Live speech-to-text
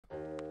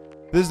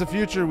This is the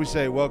future. We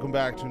say welcome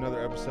back to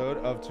another episode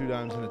of Two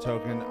Dimes and a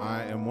Token.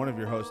 I am one of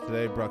your hosts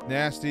today, Bruck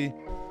Nasty.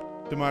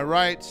 To my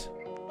right,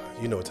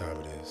 you know what time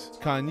it is. It's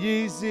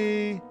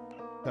Kanyeezy.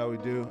 How we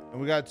do. And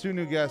we got two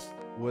new guests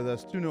with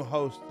us, two new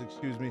hosts,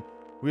 excuse me.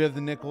 We have the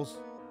Nichols.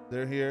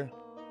 They're here.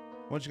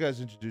 Why don't you guys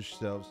introduce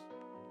yourselves?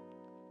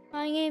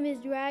 My name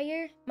is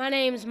Dryer. My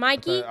name's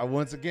Mikey.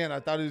 Once again, I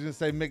thought he was going to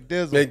say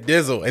McDizzle.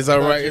 McDizzle. It's all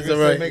right. It's all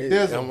right.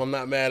 McDizzle. I'm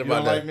not mad You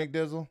about don't that. like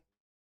McDizzle?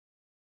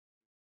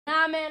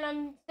 Nah, man,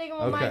 I'm sticking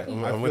with Mikey.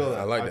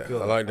 I like that.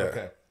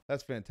 Okay,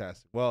 that's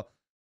fantastic. Well,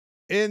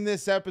 in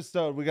this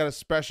episode, we got a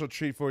special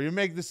treat for you.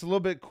 Make this a little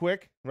bit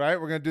quick,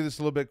 right? We're going to do this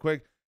a little bit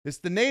quick. It's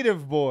the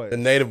Native Boys. The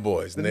Native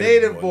Boys. The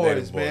Native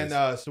Boys,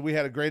 man. So we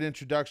had a great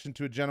introduction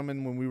to a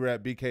gentleman when we were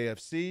at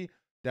BKFC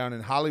down in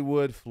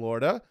Hollywood,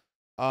 Florida.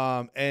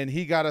 And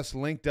he got us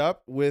linked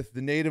up with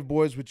the Native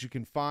Boys, which you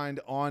can find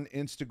on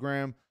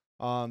Instagram.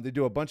 They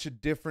do a bunch of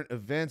different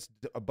events,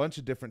 a bunch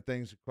of different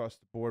things across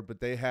the board,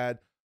 but they had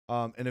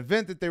an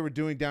event that they were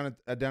doing down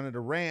at a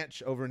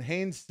ranch over in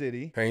Haines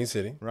City.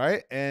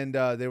 Right? And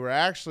they were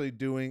actually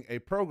doing a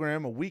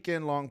program, a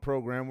weekend-long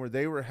program, where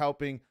they were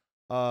helping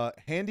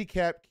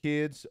handicapped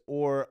kids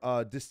or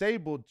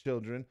disabled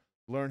children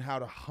learn how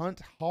to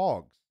hunt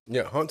hogs.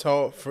 Yeah, hunt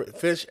hog,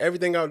 fish,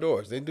 everything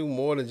outdoors. They do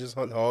more than just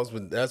hunt hogs,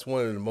 but that's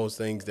one of the most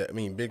things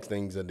big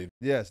things that they do.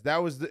 Yes, that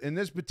was in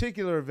this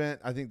particular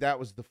event, I think that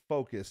was the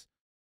focus.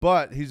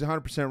 But he's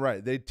 100%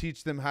 right. They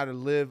teach them how to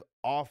live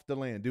off the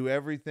land, do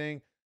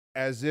everything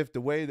as if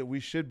the way that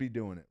we should be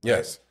doing it. Right?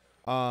 Yes.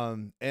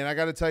 And I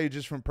got to tell you,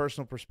 just from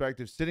personal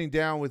perspective, sitting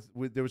down with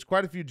there was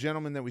quite a few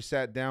gentlemen that we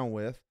sat down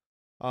with.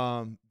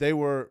 They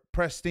were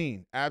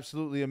pristine,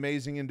 absolutely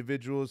amazing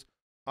individuals,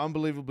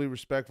 unbelievably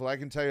respectful. I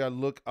can tell you, I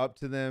look up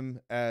to them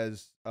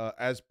as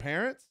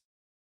parents,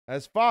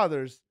 as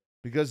fathers,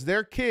 because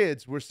their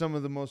kids were some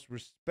of the most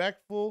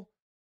respectful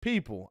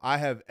people I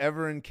have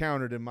ever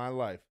encountered in my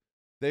life.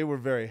 They were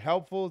very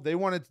helpful. They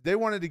wanted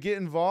to get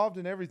involved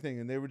in everything,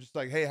 and they were just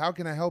like, "Hey, how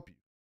can I help you?"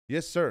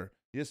 "Yes, sir."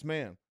 "Yes,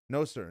 ma'am."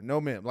 "No, sir." "No,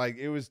 ma'am." Like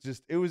it was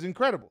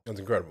incredible. It's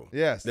incredible.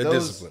 Yes, the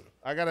discipline.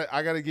 I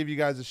gotta give you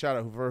guys a shout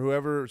out for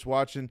whoever's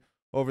watching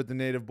over at the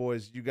Native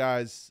Boys. You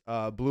guys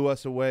blew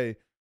us away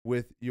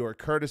with your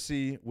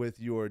courtesy, with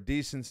your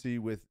decency,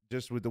 with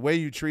the way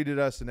you treated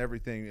us and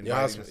everything. And your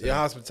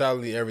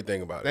hospitality,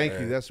 everything about Thank it.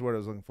 Thank you. That's the word I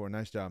was looking for.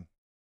 Nice job.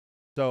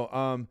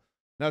 So,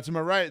 now to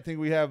my right, I think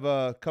we have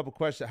a couple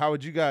questions. How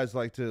would you guys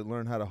like to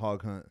learn how to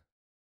hog hunt?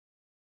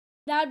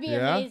 That'd be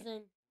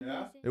amazing.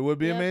 Yeah, it would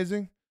be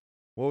amazing.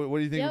 What do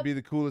you think Yep. would be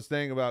the coolest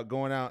thing about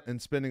going out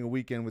and spending a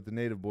weekend with the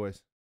Native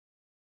Boys?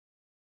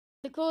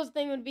 The coolest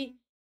thing would be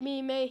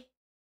me maybe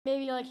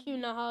like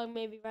shooting a hog,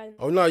 maybe right.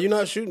 Oh no, you're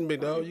not shooting,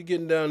 big dog. You're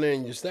getting down there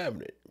and you're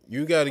stabbing it.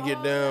 You got to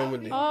get down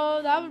with it.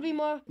 Oh, that would be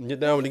more. Get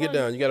down when you get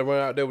down. You got to run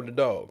out there with the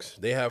dogs.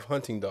 They have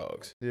hunting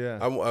dogs.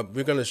 Yeah.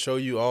 We're going to show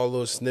you all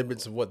those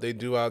snippets of what they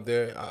do out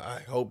there. I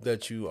hope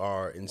that you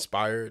are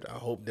inspired. I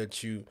hope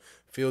that you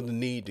feel the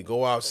need to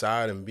go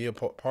outside and be a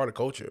part of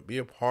culture, be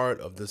a part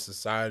of the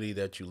society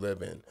that you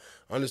live in.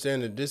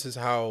 Understand that this is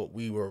how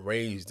we were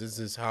raised. This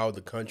is how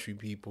the country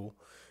people,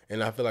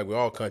 and I feel like we're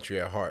all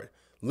country at heart,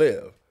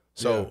 live.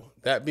 So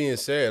that being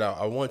said,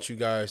 I want you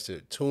guys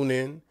to tune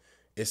in.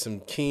 It's some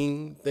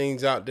king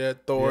things out there.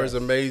 Thor is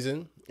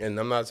amazing. And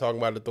I'm not talking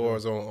about the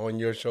Thors on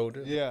your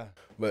shoulders. Yeah.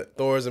 But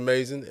Thor is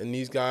amazing. And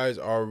these guys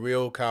are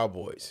real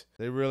cowboys.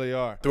 They really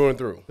are. Through and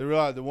through. They really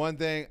are. The one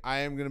thing I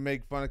am going to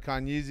make fun of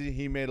Kanyeezy,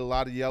 he made a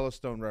lot of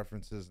Yellowstone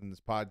references in this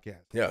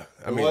podcast. Yeah.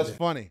 It was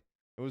funny.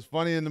 It was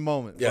funny in the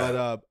moment.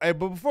 Yeah.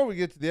 But before we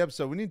get to the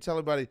episode, we need to tell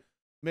everybody,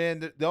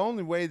 man, the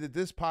only way that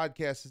this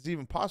podcast is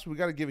even possible, we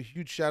got to give a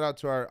huge shout out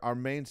to our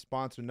main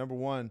sponsor, number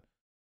one,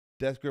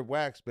 Death Grip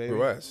Wax, baby.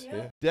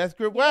 Death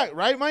Grip Wax,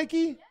 right,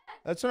 Mikey?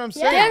 That's what I'm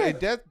saying.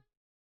 Yeah.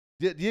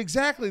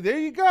 Exactly. There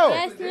you go.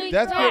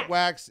 Death Grip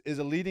Wax is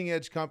a leading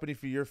edge company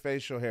for your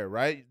facial hair,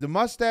 right? The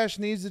mustache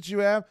needs that you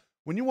have,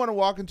 when you want to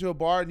walk into a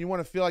bar and you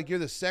want to feel like you're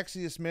the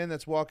sexiest man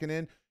that's walking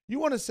in, you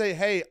want to say,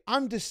 "Hey,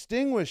 I'm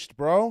distinguished,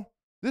 bro.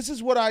 This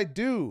is what I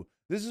do.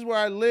 This is where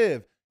I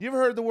live." You ever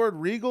heard the word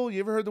regal?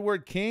 You ever heard the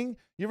word king?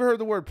 You ever heard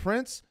the word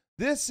prince?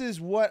 This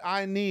is what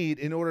I need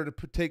in order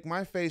to take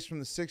my face from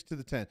the 6 to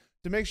the 10.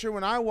 To make sure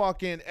when I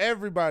walk in,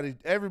 everybody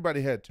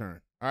head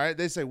turn. All right?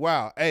 They say,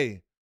 "Wow,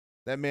 hey,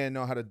 that man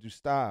know how to do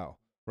style,"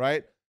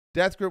 right?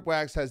 Death Grip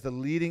Wax has the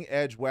leading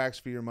edge wax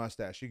for your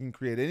mustache. You can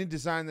create any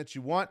design that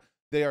you want.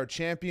 They are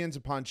champions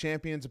upon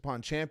champions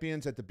upon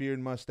champions at the Beard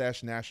and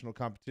Mustache National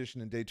Competition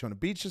in Daytona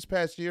Beach this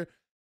past year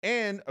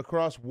and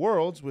across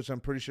Worlds, which I'm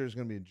pretty sure is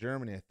going to be in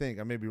Germany, I think.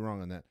 I may be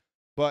wrong on that.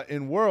 But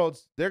in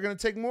Worlds, they're going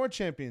to take more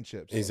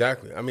championships.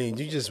 Exactly. I mean,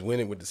 you just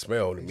win it with the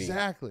smell to me.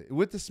 Exactly.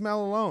 With the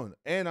smell alone.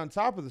 And on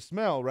top of the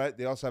smell, right,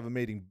 they also have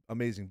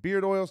amazing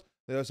beard oils.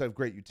 They also have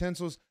great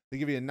utensils. They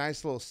give you a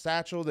nice little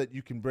satchel that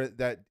you can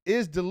that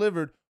is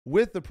delivered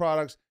with the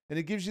products, and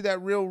it gives you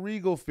that real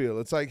regal feel.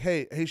 It's like,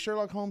 hey,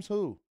 Sherlock Holmes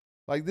who?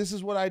 Like, this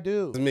is what I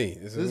do. It's me.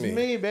 This is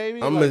me,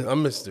 baby.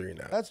 I'm mystery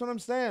now. That's what I'm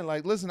saying.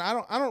 Like, listen, I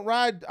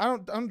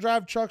don't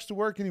drive trucks to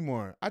work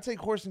anymore. I take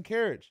horse and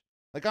carriage.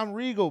 Like I'm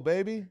regal,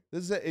 baby.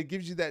 It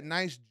gives you that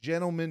nice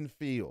gentleman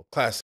feel.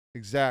 Classic.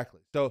 Exactly.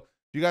 So if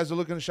you guys are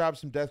looking to shop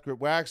some Death Grip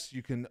Wax,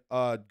 you can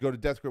go to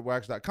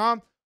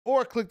deathgripwax.com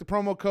or click the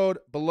promo code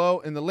below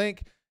in the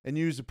link and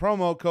use the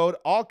promo code,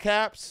 all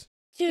caps.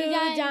 Two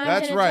dimes. dimes.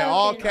 That's and a right,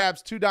 all token.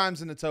 caps, 2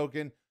 dimes in a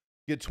token.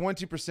 Get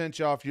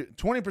 20%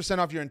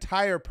 off your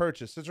entire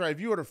purchase. That's right. If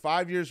you order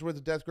 5 years worth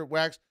of Death Grip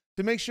Wax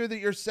to make sure that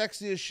you're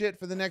sexy as shit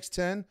for the next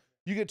 10,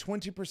 you get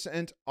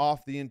 20%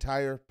 off the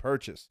entire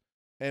purchase.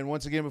 And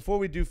once again, before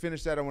we do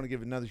finish that, I want to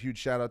give another huge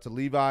shout out to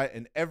Levi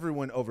and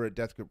everyone over at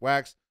Death Grip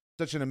Wax.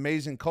 Such an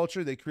amazing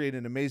culture. They create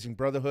an amazing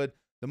brotherhood.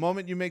 The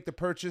moment you make the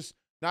purchase,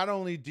 not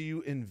only do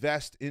you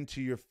invest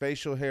into your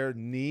facial hair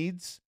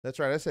needs, that's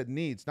right, I said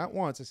needs, not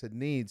once, I said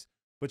needs,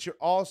 but you're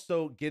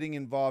also getting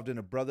involved in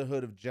a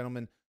brotherhood of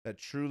gentlemen that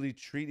truly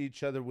treat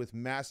each other with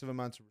massive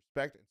amounts of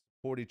respect and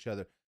support each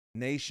other,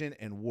 nation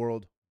and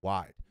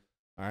worldwide.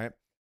 All right.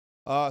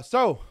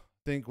 So I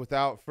think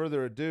without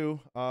further ado,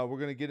 we're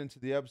going to get into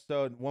the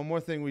episode. One more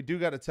thing we do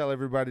got to tell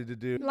everybody to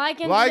do. Like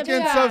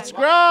and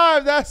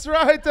Subscribe. That's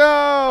right,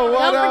 though.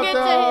 What Don't up, forget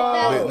to hit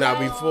that though? Now,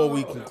 before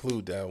we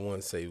conclude that, I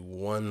want to say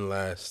one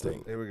last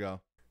thing. Here we go.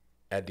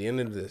 At the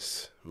end of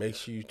this, make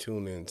sure you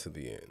tune in to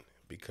the end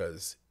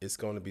because it's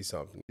going to be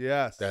something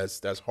Yes. that's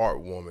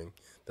heartwarming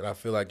that I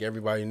feel like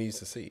everybody needs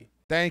to see.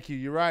 Thank you.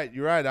 You're right.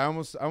 I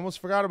almost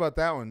forgot about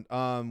that one.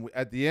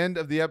 At the end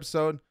of the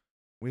episode,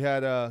 we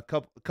had a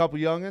couple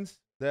youngins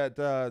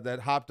that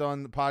hopped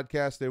on the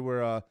podcast. They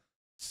were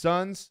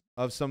sons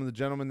of some of the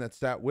gentlemen that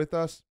sat with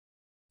us,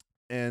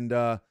 and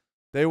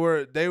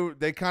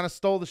they kind of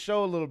stole the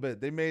show a little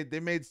bit. They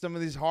made some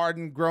of these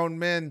hardened grown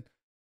men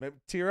maybe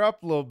tear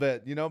up a little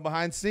bit,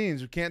 behind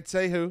scenes. We can't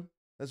say who.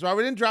 That's why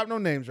we didn't drop no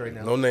names right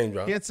now. No name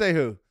drop. Can't say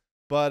who.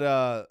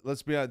 But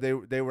let's be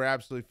honest, they were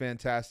absolutely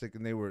fantastic,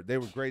 and they were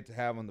great to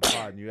have on the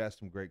pod. And you asked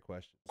some great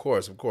questions. Of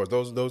course.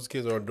 Those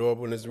kids are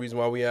adorable, and it's the reason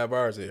why we have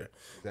ours here.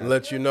 Exactly.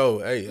 Let you know,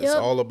 hey, it's Yep.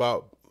 all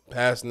about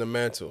passing the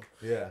mantle.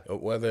 Yeah,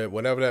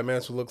 Whatever that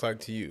mantle looks like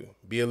to you,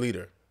 be a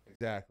leader.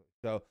 exactly.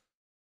 So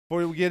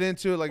before we get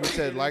into it, like we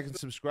said, like and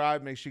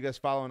subscribe. Make sure you guys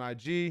follow on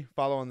IG,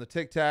 follow on the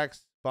TikToks,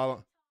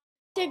 follow.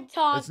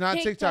 TikTok. It's not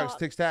TikToks,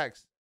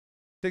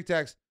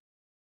 TikToks.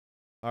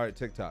 All right,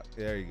 TikTok.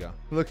 There you go.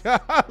 Look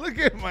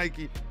at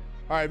Mikey.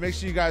 All right, make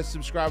sure you guys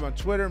subscribe on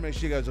Twitter. Make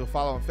sure you guys will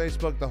follow on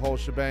Facebook, the whole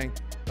shebang.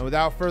 And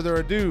without further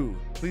ado,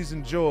 please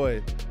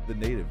enjoy the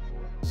Native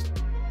Chorus.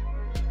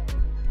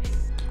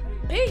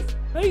 Peace.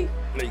 Peace.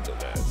 There you go,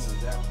 guys.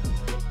 Yeah.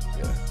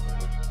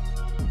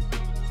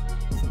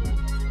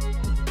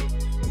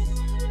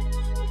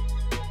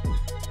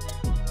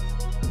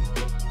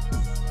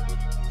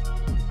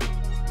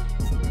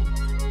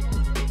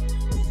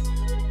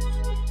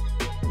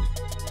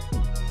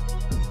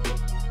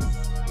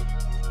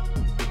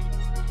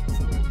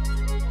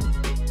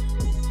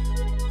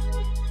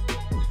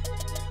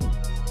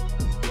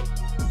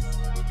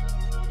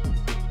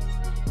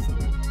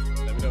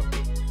 Let me know.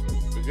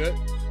 We good?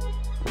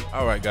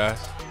 All right, guys.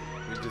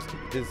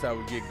 This is how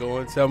we get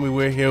going. Tell me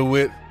we're here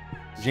with,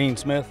 Gene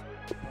Smith.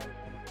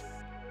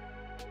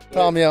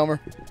 Tom Yelmer.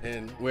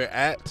 and we're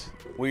at.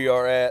 We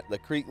are at the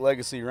Creek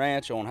Legacy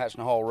Ranch on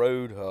Hatching Hall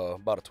Road,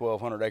 about a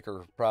 1,200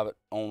 acre private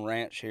owned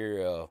ranch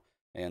here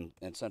in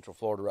Central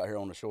Florida, right here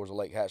on the shores of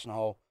Lake Hatching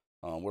Hall.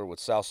 We're with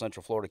South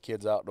Central Florida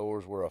Kids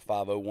Outdoors. We're a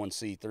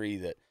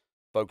 501c3 that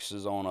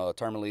focuses on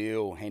terminally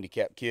ill,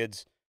 handicapped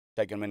kids,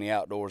 taking them in the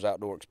outdoor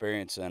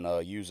experience, and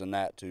using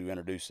that to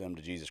introduce them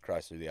to Jesus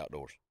Christ through the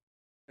outdoors.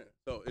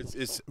 So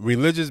it's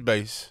religious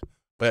based,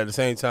 but at the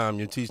same time,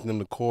 you're teaching them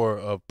the core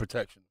of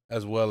protection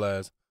as well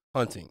as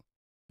hunting.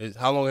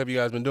 How long have you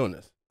guys been doing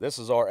this? This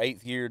is our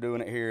 8th year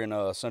doing it here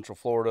in Central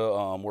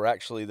Florida.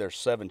 There's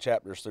 7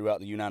 chapters throughout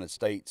the United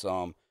States,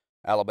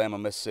 Alabama,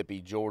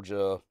 Mississippi,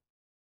 Georgia,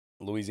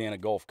 Louisiana,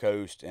 Gulf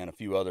Coast, and a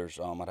few others.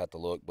 I'd have to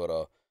look,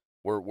 but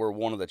we're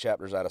one of the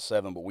chapters out of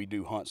 7, but we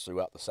do hunts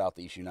throughout the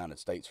Southeast United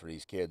States for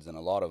these kids, and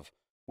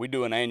we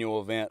do an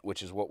annual event,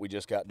 which is what we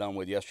just got done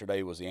with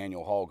yesterday, was the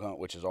annual hog hunt,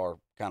 which is our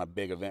kind of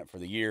big event for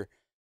the year.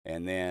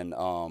 And then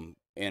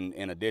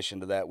in addition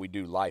to that, we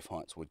do life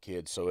hunts with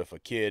kids. So if a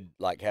kid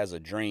has a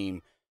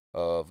dream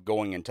of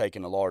going and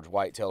taking a large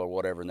whitetail or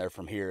whatever, and they're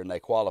from here and they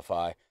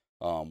qualify,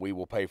 we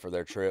will pay for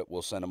their trip.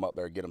 We'll send them up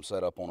there, get them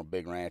set up on a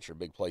big ranch or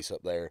big place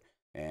up there.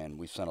 And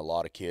we've sent a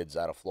lot of kids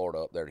out of Florida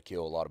up there to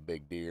kill a lot of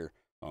big deer,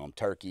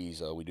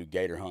 turkeys. We do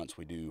gator hunts.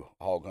 We do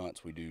hog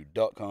hunts. We do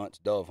duck hunts,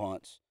 dove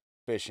hunts,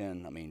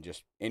 fishing. I mean,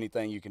 just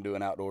anything you can do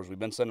in outdoors. We've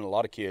been sending a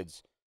lot of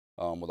kids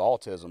with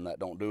autism that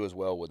don't do as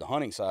well with the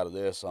hunting side of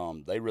this.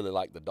 They really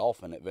like the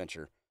dolphin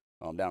adventure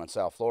down in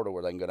South Florida,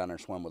 where they can go down there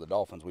and swim with the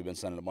dolphins. We've been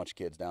sending a bunch of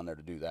kids down there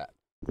to do that.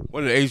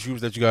 What are the age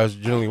groups that you guys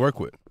generally work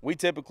with? We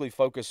typically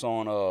focus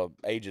on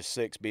ages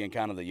 6 being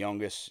kind of the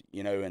youngest,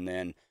 and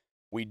then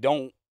we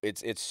don't.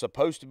 It's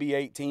supposed to be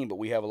 18, but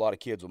we have a lot of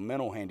kids with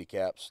mental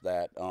handicaps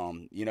that,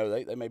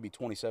 they may be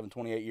 27,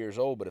 28 years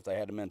old, but if they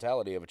had the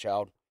mentality of a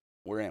child,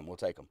 we're in. We'll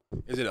take them.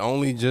 Is it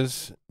only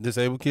just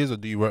disabled kids, or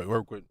do you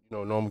work with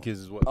normal kids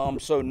as well?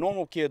 So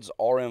normal kids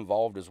are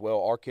involved as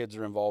well. Our kids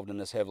are involved in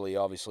this heavily.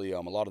 Obviously, a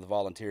lot of the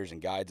volunteers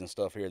and guides and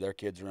stuff here, their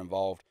kids are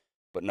involved.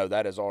 But no,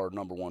 that is our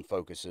number one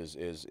focus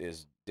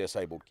is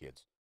disabled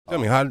kids. Tell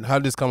me, how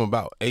did this come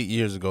about 8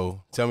 years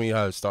ago? Tell me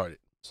how it started.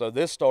 So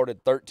this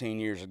started 13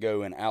 years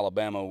ago in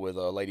Alabama with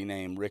a lady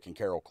named Rick and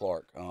Carol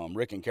Clark.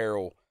 Rick and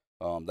Carol,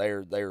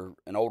 they're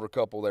an older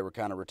couple. They were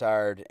kind of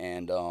retired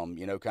and,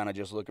 kind of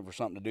just looking for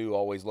something to do.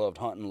 Always loved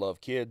hunting,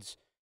 loved kids.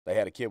 They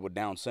had a kid with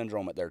Down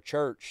syndrome at their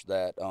church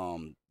that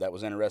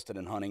was interested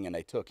in hunting, and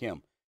they took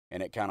him.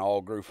 And it kind of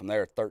all grew from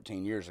there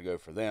 13 years ago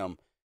for them.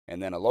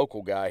 And then a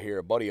local guy here,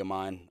 a buddy of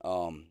mine,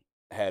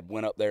 had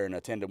went up there and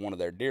attended one of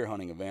their deer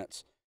hunting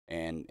events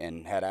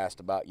and had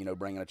asked about,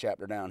 bringing a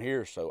chapter down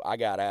here. So I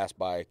got asked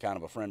by kind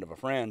of a friend of a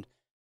friend.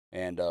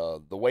 And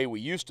the way we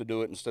used to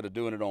do it, instead of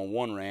doing it on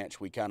one ranch,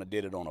 we kind of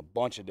did it on a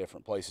bunch of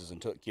different places and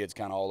took kids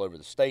kind of all over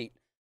the state.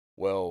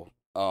 Well,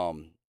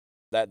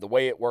 the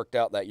way it worked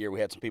out that year, we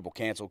had some people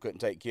cancel, couldn't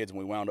take kids, and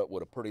we wound up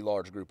with a pretty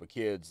large group of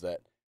kids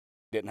that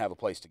didn't have a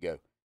place to go.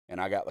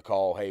 And I got the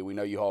call, hey, we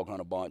know you hog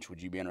hunt a bunch.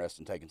 Would you be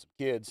interested in taking some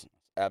kids?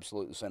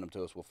 Absolutely, send them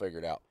to us. We'll figure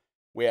it out.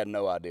 We had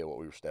no idea what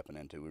we were stepping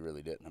into. We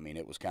really didn't. I mean,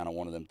 it was kind of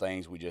one of them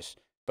things. We just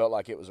felt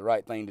like it was the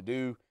right thing to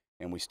do,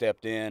 and we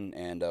stepped in,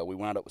 and we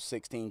wound up with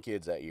 16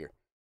 kids that year.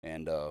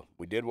 And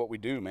we did what we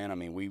do, man. I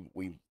mean,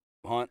 we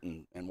hunt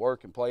and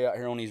work and play out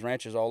here on these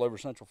ranches all over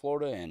Central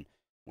Florida, and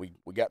we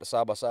got the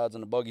side-by-sides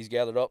and the buggies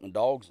gathered up and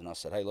dogs, and I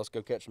said, hey, let's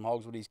go catch some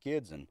hogs with these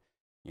kids. And,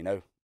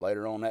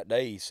 later on that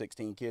day,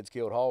 16 kids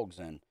killed hogs,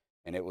 and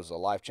it was a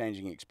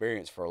life-changing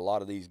experience for a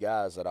lot of these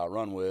guys that I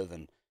run with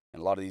and a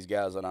lot of these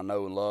guys that I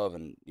know and love,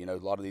 and, a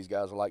lot of these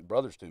guys are like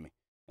brothers to me.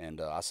 And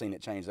I seen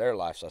it change their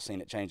lives. I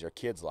seen it change their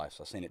kids' lives.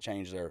 I seen it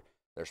change their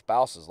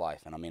spouse's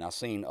life. And, I mean, I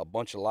seen a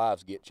bunch of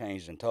lives get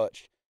changed and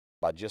touched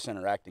by just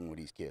interacting with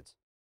these kids.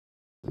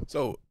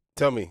 So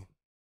tell me,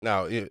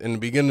 now, in the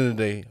beginning of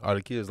the day, are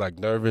the kids, like,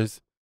 nervous?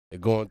 They're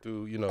going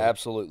through,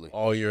 Absolutely.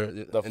 all your –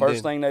 The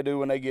first thing they do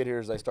when they get here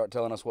is they start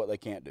telling us what they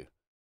can't do.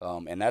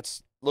 And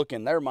that's, look,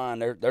 in their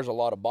mind, there's a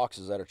lot of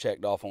boxes that are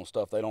checked off on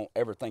stuff they don't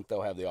ever think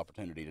they'll have the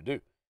opportunity to do.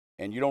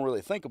 And you don't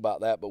really think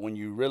about that, but when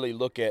you really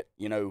look at,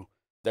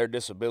 their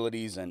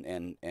disabilities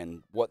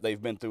and what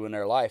they've been through in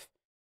their life,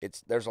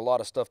 there's a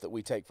lot of stuff that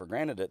we take for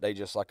granted that they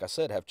just, like I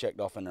said, have checked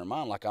off in their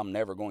mind, like I'm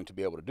never going to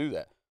be able to do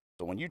that.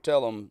 So when you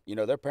tell them,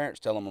 their parents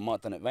tell them a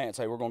month in advance,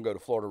 hey, we're going to go to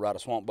Florida, ride a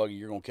swamp buggy,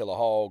 you're going to kill a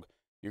hog,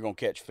 you're going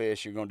to catch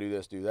fish, you're going to do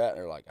this, do that.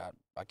 They're like,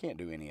 I can't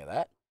do any of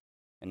that.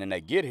 And then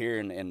they get here,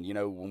 and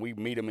when we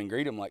meet them and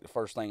greet them, like the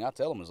first thing I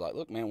tell them is like,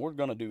 look, man, we're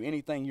going to do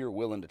anything you're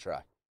willing to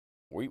try.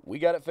 We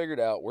got it figured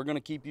out. We're going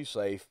to keep you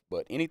safe,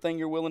 but anything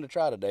you're willing to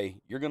try today,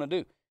 you're going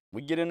to do.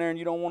 We get in there and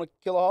you don't want to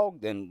kill a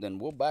hog, then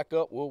we'll back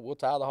up. We'll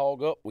tie the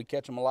hog up. We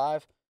catch them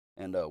alive,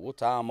 and we'll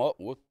tie them up.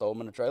 We'll throw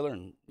them in the trailer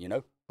and,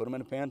 put them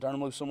in a pen, turn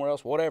them loose somewhere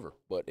else, whatever.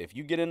 But if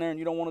you get in there and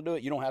you don't want to do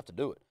it, you don't have to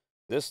do it.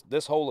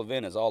 This whole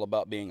event is all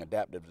about being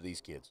adaptive to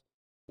these kids.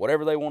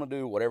 Whatever they want to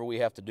do, whatever we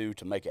have to do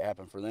to make it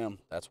happen for them,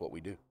 that's what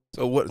we do.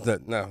 So what's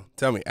that? Now,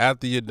 tell me,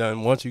 after you're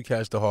done, once you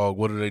catch the hog,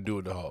 what do they do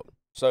with the hog?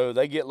 So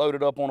they get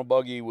loaded up on a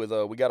buggy with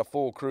we got a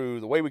full crew.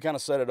 The way we kind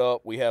of set it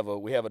up, we have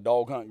a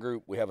dog hunt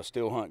group, we have a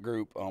still hunt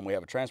group, we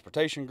have a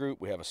transportation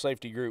group, we have a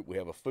safety group, we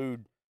have a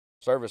food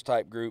service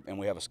type group, and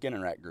we have a skin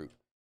and rack group.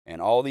 And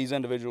all these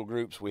individual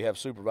groups, we have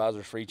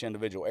supervisors for each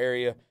individual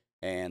area,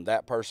 and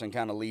that person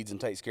kind of leads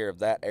and takes care of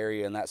that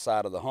area and that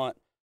side of the hunt.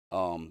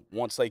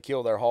 Once they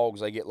kill their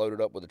hogs, they get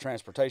loaded up with the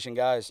transportation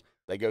guys.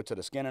 They go to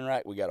the skin and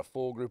rack. We got a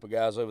full group of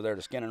guys over there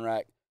to skin and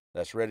rack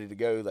that's ready to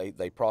go.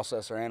 They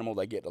process their animal.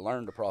 They get to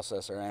learn to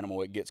process their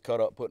animal. It gets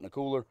cut up, put in a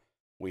cooler.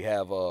 We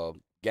have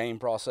game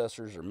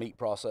processors or meat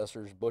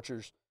processors,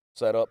 butchers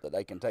set up that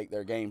they can take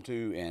their game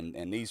to,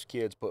 and these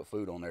kids put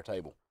food on their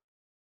table.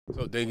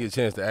 So they get a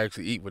chance to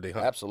actually eat what they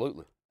hunt.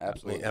 Absolutely.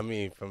 Absolutely. I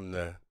mean, from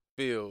the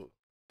field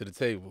to the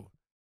table.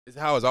 It's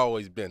how it's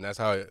always been. That's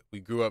how we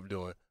grew up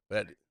doing.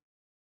 But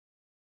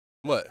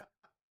what?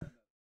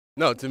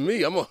 No, to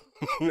me, I'm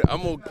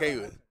okay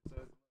with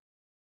it.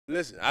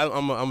 Listen,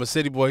 I'm a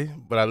city boy,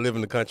 but I live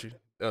in the country.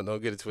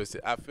 Don't get it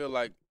twisted. I feel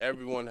like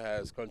everyone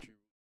has country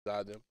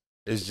inside them.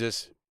 It's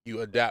just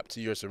you adapt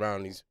to your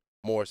surroundings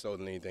more so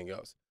than anything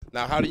else.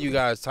 Now, how do you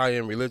guys tie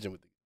in religion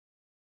with it?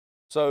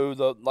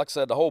 So, like I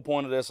said, the whole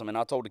point of this, I mean,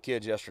 I told the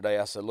kids yesterday,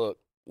 I said, look,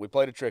 we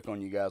played a trick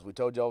on you guys. We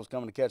told you I was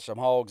coming to catch some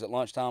hogs at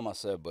lunchtime. I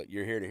said, but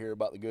you're here to hear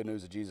about the good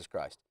news of Jesus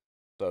Christ.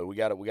 So we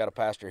got a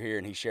pastor here,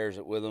 and he shares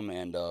it with them.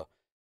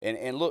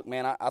 And look,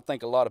 man, I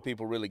think a lot of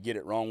people really get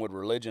it wrong with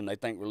religion. They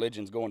think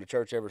religion's going to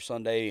church every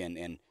Sunday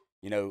and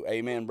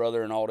amen,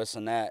 brother, and all this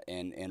and that.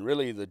 And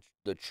really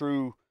the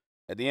true,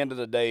 at the end of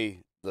the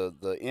day,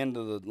 the end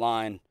of the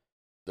line,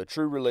 the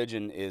true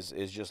religion is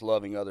just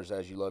loving others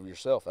as you love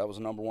yourself. That was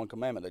the number one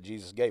commandment that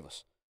Jesus gave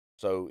us.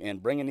 So in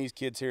bringing these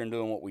kids here and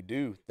doing what we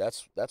do,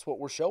 that's what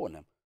we're showing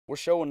them. We're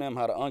showing them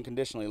how to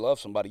unconditionally love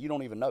somebody you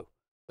don't even know.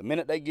 The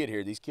minute they get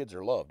here, these kids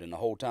are loved, and the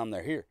whole time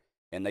they're here.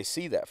 And they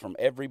see that from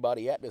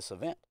everybody at this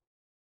event.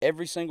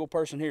 every single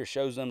person here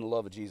shows them the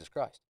love of Jesus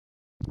Christ.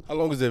 How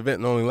long does the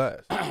event normally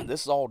last?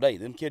 This is all day.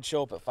 Them kids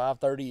show up at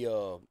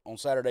 5:30 on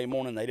Saturday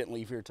morning. They didn't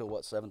leave here till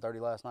what,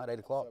 7:30 last night, 8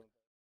 o'clock.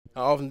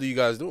 How often do you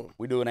guys do them?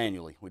 We do it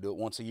annually. We do it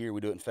once a year.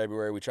 We do it in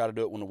February. We try to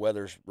do it when the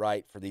weather's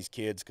right for these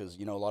kids because,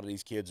 you know, a lot of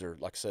these kids are,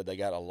 like I said, they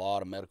got a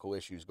lot of medical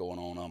issues going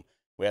on.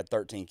 We had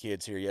 13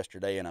 kids here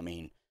yesterday, and I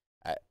mean,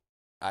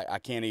 I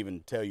can't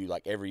even tell you,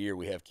 like, every year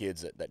we have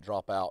kids that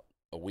drop out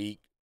a week,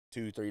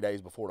 2-3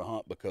 days before the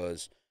hunt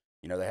because,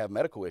 you know, they have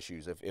medical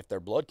issues. If their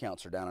blood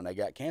counts are down and they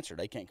got cancer,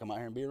 they can't come out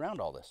here and be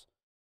around all this.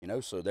 You know,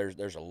 so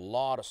there's a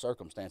lot of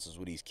circumstances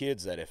with these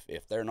kids that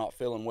if they're not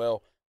feeling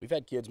well, we've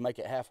had kids make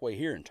it halfway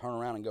here and turn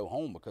around and go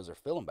home because they're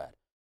feeling bad,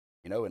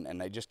 you know, and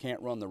they just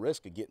can't run the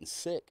risk of getting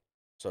sick.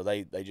 So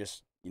they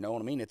just, you know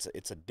what I mean?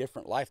 It's a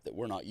different life that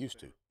we're not used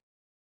to.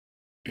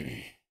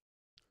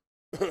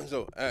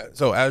 So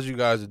as you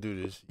guys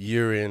do this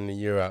year in and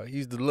year out,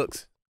 he's the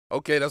looks.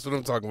 Okay, that's what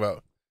I'm talking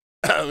about.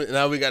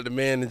 Now we got the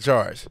man in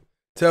charge.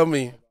 Tell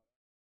me,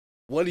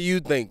 what do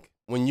you think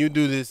when you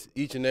do this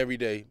each and every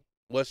day?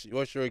 What's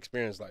your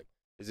experience like?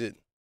 Is it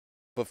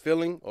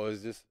fulfilling or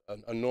is this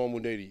a normal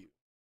day to you?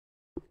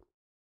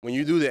 When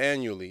you do the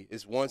annually,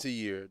 it's once a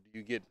year. Do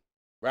you get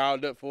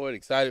riled up for it,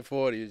 excited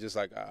for it, or you're just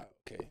like,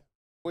 okay?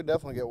 We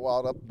definitely get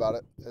wild up about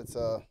it.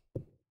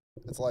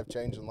 It's life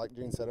changing, like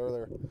Gene said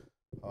earlier.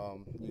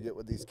 You get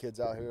with these kids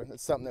out here.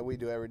 It's something that we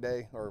do every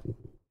day or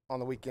on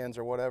the weekends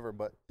or whatever,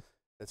 but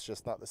it's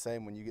just not the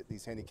same when you get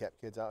these handicapped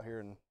kids out here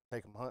and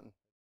take them hunting.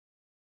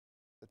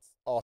 It's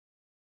awesome.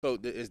 So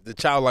the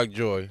childlike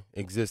joy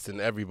exists in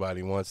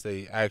everybody once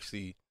they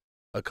actually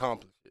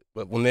accomplish it.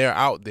 But when they're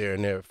out there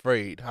and they're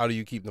afraid, how do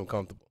you keep them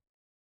comfortable?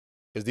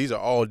 Because these are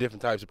all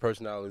different types of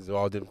personalities,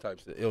 all different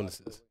types of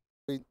illnesses.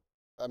 We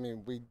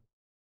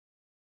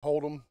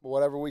hold them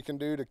whatever we can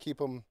do to keep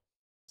them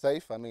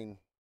safe. I mean,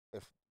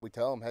 if we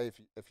tell them, hey,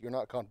 if you're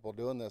not comfortable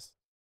doing this,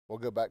 we'll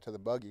go back to the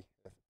buggy.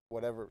 If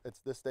whatever, it's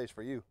this stage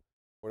for you.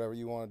 Whatever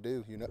you want to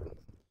do, you know,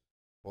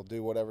 we'll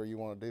do whatever you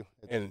want to do.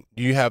 And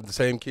do you have the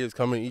same kids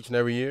coming each and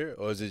every year,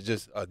 or is it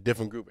just a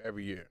different group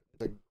every year?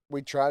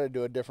 We try to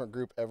do a different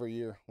group every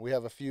year. We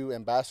have a few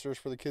ambassadors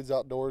for the kids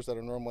outdoors that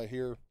are normally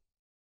here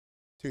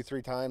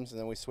 2-3 times, and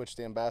then we switch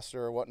the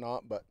ambassador or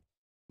whatnot, but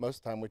most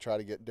of the time we try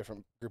to get a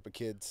different group of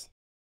kids.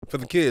 For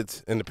the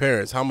kids and the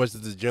parents, how much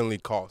does it generally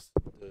cost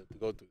to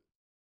go through?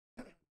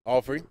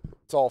 All free?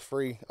 It's all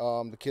free.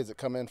 The kids that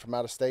come in from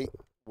out of state,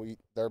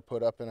 they're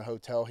put up in a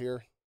hotel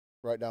here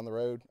right down the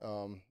road.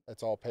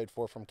 It's all paid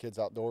for from Kids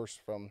Outdoors,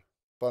 from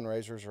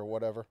fundraisers or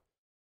whatever,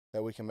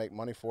 that we can make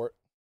money for it.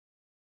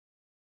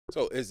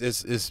 So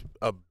it's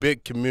a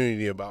big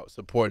community about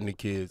supporting the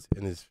kids,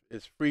 and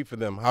it's free for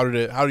them. How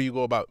do you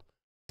go about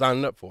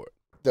signing up for it?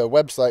 The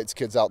website's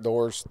Kids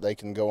Outdoors. They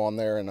can go on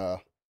there and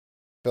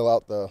fill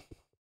out the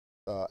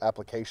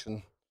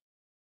application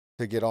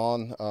to get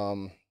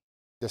on.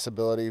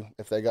 Disability,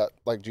 if they got,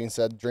 like Gene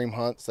said, dream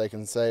hunts, they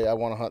can say, I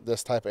want to hunt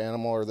this type of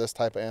animal or this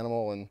type of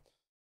animal, and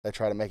they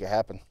try to make it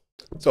happen.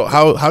 So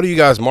how do you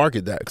guys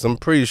market that? Because I'm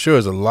pretty sure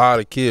there's a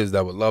lot of kids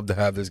that would love to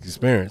have this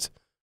experience,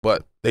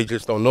 but they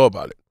just don't know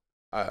about it.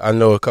 I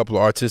know a couple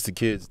of artistic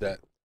kids that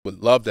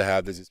would love to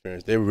have this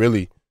experience. They're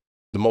really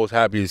the most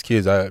happiest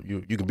kids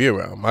you can be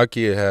around. My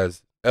kid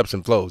has ebbs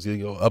and flows. You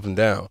go up and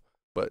down.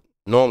 But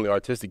normally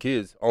artistic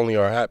kids only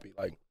are happy.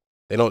 Like,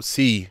 they don't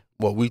see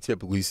what we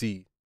typically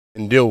see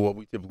and deal with what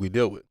we typically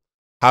deal with.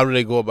 How do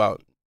they go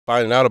about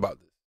finding out about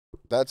this?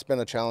 That's been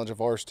a challenge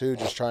of ours too,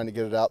 just trying to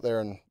get it out there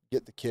and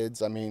get the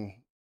kids. I mean,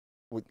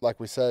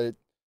 like we said,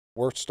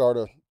 we're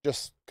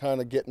just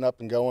kind of getting up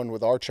and going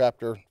with our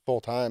chapter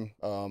full time.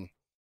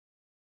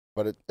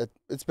 But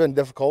it's been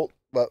difficult.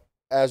 But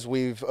as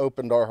we've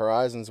opened our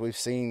horizons, we've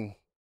seen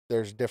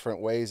there's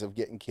different ways of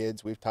getting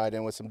kids. We've tied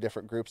in with some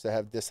different groups that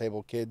have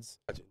disabled kids.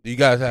 Do you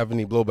guys have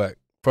any blowback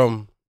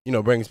from,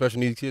 bringing special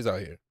needs kids out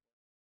here?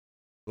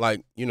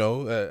 Like,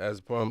 as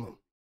from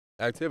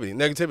activity,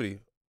 negativity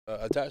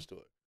attached to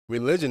it.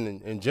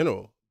 Religion in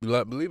general,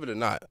 believe it or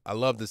not, I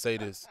love to say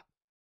this,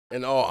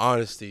 in all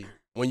honesty,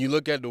 when you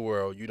look at the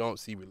world, you don't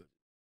see religion.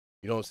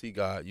 You don't see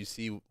God. You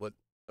see what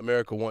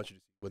America wants you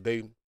to see, what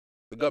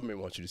the government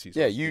wants you to see.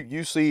 Yeah,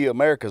 you see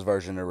America's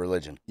version of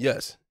religion.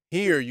 Yes.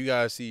 Here, you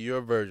guys see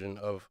your version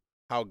of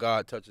how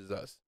God touches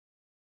us.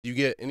 Do you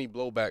get any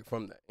blowback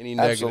from that? Any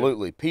negative?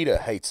 Absolutely. PETA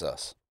hates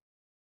us.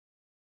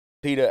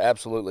 PETA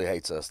absolutely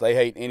hates us. They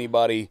hate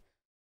anybody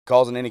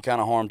causing any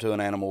kind of harm to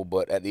an animal,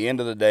 but at the end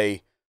of the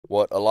day,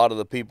 what a lot of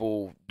the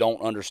people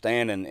don't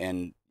understand,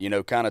 and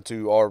kind of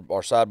to our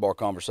sidebar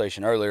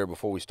conversation earlier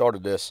before we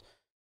started this,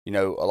 a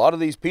lot of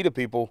these PETA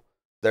people,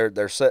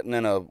 they're sitting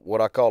in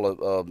what I call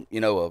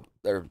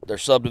their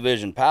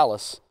subdivision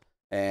palace,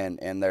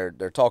 and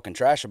they're talking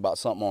trash about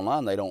something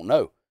online they don't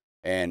know,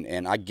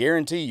 and I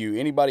guarantee you,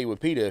 anybody with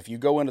PETA, if you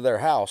go into their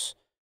house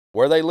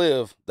where they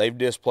live, they've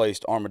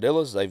displaced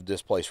armadillos, they've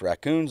displaced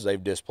raccoons,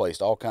 they've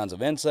displaced all kinds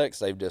of insects,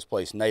 they've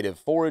displaced native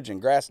forage and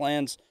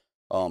grasslands,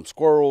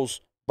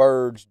 squirrels,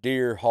 birds,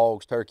 deer,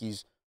 hogs,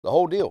 turkeys, the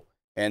whole deal.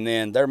 And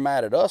then they're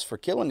mad at us for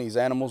killing these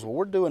animals. Well,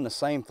 we're doing the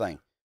same thing.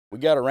 we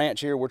got a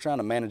ranch here. We're trying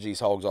to manage these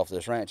hogs off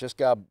this ranch. This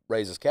guy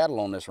raises cattle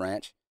on this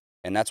ranch,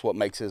 and that's what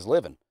makes his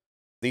living.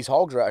 These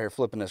hogs are out here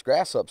flipping this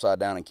grass upside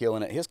down and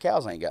killing it. His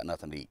cows ain't got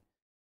nothing to eat.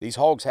 These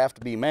hogs have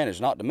to be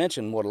managed, not to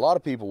mention what a lot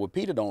of people with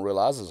PETA don't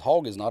realize is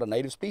hog is not a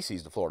native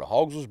species to Florida.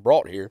 Hogs was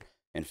brought here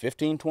in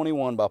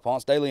 1521 by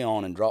Ponce de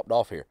Leon and dropped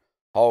off here.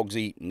 Hogs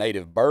eat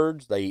native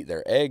birds, they eat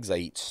their eggs, they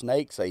eat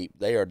snakes,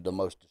 they are the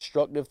most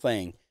destructive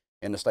thing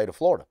in the state of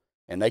Florida.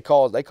 And they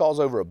cause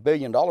over $1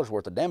 billion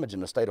worth of damage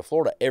in the state of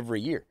Florida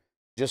every year,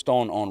 just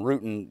on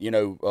rooting,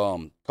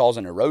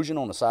 causing erosion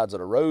on the sides of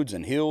the roads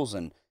and hills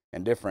and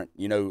different,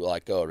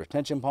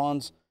 retention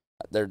ponds.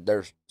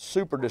 They're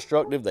super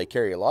destructive. They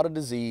carry a lot of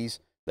disease.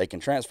 They can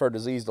transfer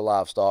disease to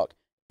livestock.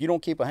 If you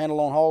don't keep a handle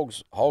on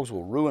hogs, hogs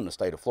will ruin the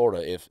state of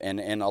Florida. And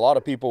a lot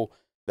of people,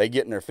 they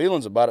get in their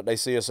feelings about it. They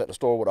see us at the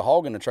store with a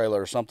hog in the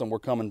trailer or something. We're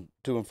coming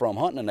to and from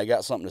hunting, and they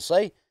got something to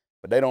say,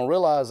 but they don't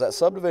realize that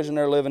subdivision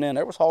they're living in,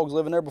 there was hogs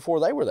living there before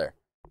they were there.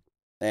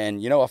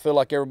 And, I feel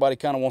like everybody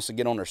kind of wants to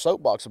get on their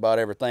soapbox about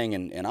everything,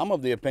 and I'm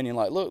of the opinion,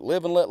 like, look,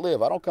 live and let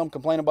live. I don't come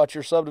complain about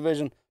your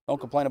subdivision. Don't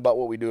complain about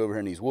what we do over here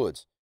in these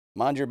woods.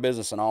 Mind your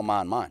business and I'll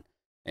mind mine.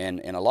 And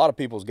a lot of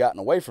people's gotten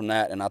away from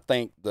that, and I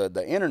think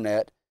the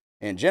internet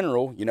in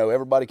general,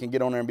 everybody can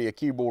get on there and be a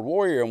keyboard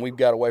warrior, and we've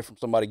got away from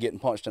somebody getting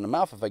punched in the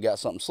mouth if they got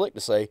something slick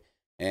to say,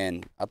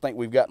 and I think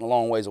we've gotten a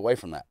long ways away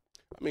from that.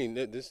 I mean,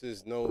 this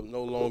is no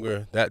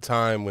longer that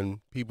time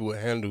when people would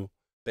handle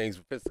things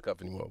with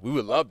fisticuffs anymore. We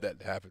would love that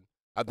to happen.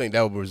 I think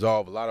that would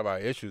resolve a lot of our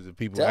issues if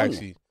people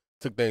actually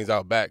took things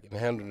out back and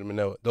handled them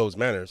in those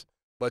manners,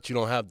 but you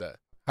don't have that.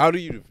 How do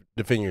you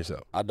defend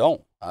yourself? I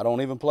don't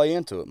even play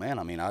into it, man.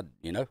 I mean, I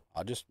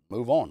just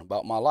move on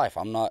about my life.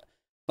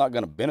 It's not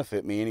going to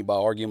benefit me any by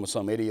arguing with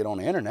some idiot on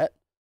the internet.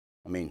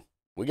 I mean,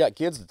 we got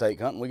kids to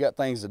take hunting. We got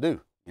things to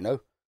do,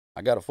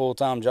 I got a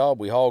full-time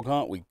job. We hog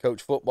hunt. We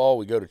coach football.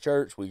 We go to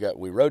church.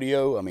 We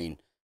rodeo. I mean,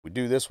 we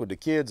do this with the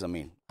kids. I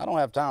mean, I don't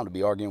have time to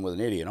be arguing with an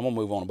idiot. I'm going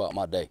to move on about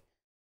my day.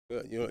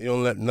 You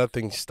don't let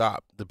nothing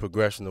stop the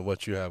progression of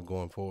what you have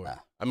going forward. Nah.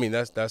 I mean,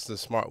 that's the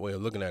smart way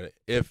of looking at it.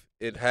 If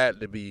it had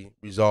to be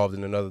resolved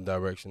in another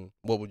direction,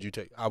 what would you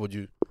take? How would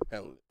you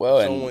handle it? Well,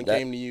 if someone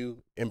came to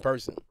you in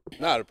person,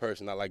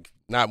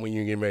 not when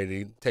you're getting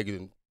ready to take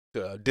it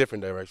to a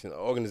different direction,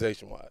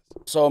 organization-wise.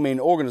 So, I mean,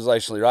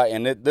 organizationally, right,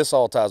 and this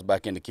all ties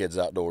back into kids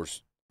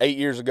outdoors. 8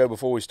 years ago,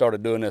 before we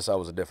started doing this, I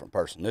was a different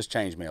person. This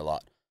changed me a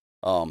lot.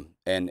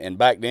 And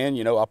back then,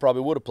 I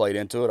probably would have played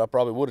into it. I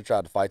probably would have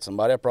tried to fight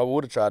somebody. I probably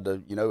would have tried to,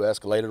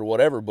 escalate it or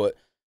whatever. But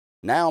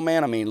now,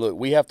 man, I mean, look,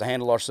 we have to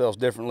handle ourselves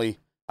differently.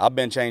 I've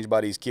been changed by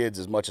these kids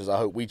as much as I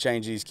hope we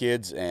change these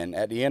kids. And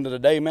at the end of the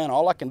day, man,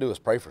 all I can do is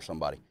pray for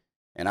somebody.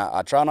 And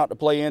I try not to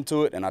play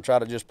into it, and I try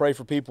to just pray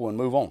for people and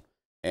move on.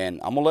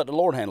 And I'm going to let the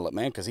Lord handle it,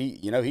 man, because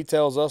he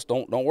tells us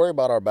don't worry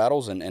about our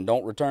battles and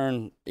don't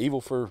return evil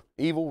for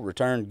evil,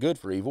 return good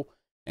for evil.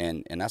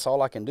 And that's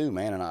all I can do,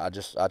 man. And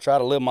I try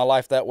to live my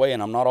life that way,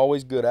 and I'm not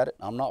always good at it.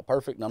 I'm not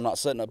perfect, and I'm not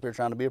sitting up here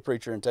trying to be a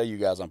preacher and tell you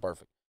guys I'm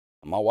perfect.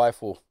 And my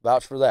wife will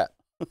vouch for that.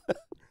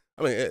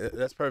 I mean,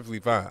 that's perfectly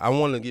fine. I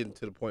want to get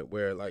to the point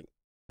where, like,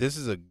 this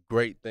is a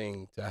great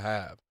thing to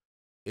have.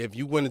 If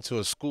you went into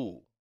a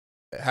school,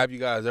 have you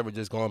guys ever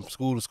just gone from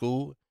school to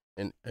school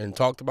and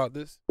talked about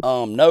this?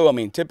 No, I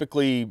mean,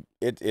 typically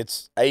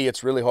it's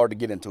really hard to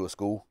get into a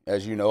school,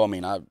 as you know. I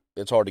mean,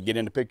 it's hard to get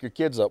in to pick your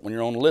kids up when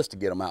you're on the list to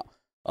get them out.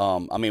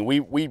 I mean,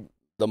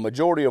 the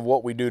majority of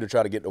what we do to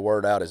try to get the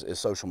word out is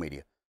social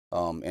media.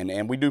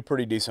 And we do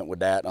pretty decent with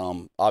that.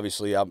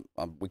 Obviously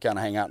we kind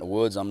of hang out in the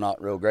woods. I'm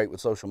not real great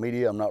with social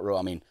media.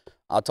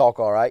 I talk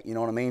all right, you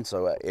know what I mean?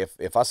 So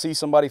if I see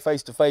somebody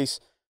face to face,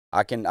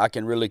 I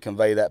can really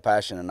convey that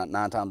passion, and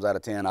 9 times out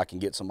of 10, I can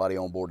get somebody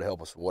on board to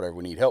help us with whatever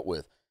we need help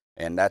with.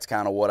 And that's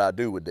kind of what I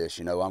do with this.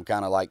 I'm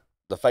kind of like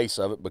the face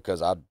of it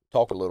because I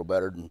talk a little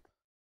better than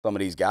some of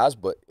these guys,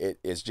 but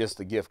it's just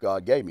the gift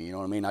God gave me. You know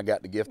what I mean? I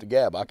got the gift of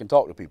gab. I can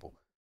talk to people.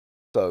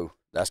 So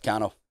that's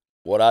kind of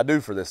what I do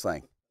for this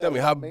thing. Tell me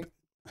how.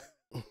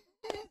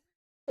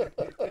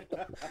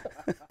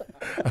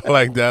 I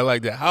like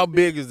that. How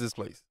big is this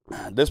place?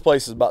 This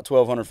place is about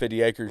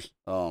 1,250 acres.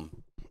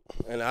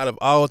 And out of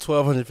all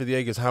 1,250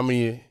 acres, how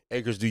many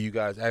acres do you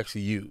guys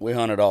actually use? We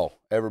hunt it all,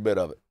 every bit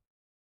of it,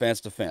 fence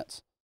to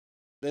fence.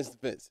 Fence to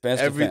fence.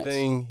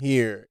 Everything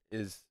here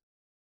is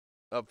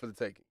up for the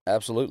taking.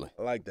 Absolutely.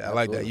 I like that. Absolutely.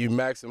 I like that. You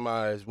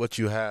maximize what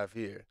you have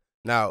here.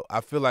 Now,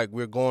 I feel like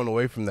we're going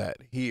away from that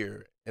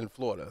here in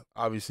Florida.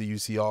 Obviously, you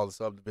see all the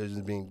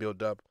subdivisions being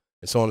built up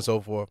and so on and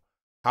so forth.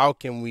 How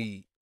can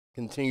we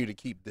continue to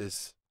keep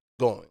this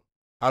going?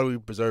 How do we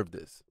preserve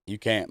this? You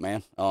can't,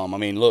 man. I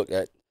mean, look,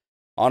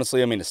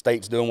 honestly, I mean, the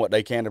state's doing what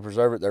they can to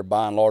preserve it. They're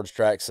buying large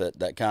tracts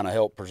that kind of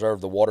help preserve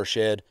the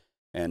watershed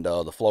and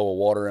the flow of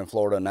water in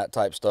Florida and that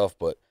type stuff,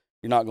 but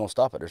you're not going to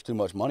stop it. There's too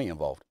much money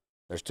involved.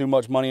 There's too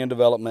much money in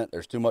development.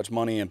 There's too much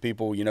money in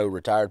people,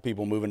 retired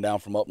people moving down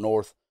from up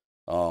north.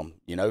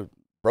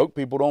 Broke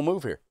people don't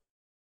move here,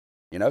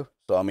 So,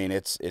 I mean,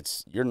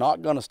 it's you're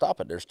not going to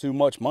stop it. There's too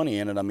much money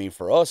in it. I mean,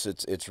 for us,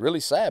 it's really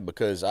sad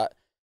because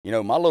you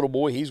know, my little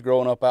boy, he's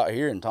growing up out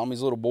here, and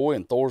Tommy's little boy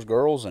and Thor's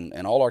girls and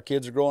all our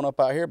kids are growing up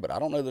out here, but I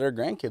don't know that their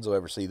grandkids will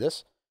ever see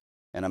this.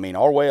 And I mean,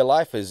 our way of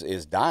life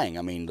is dying.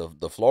 I mean,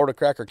 the Florida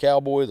cracker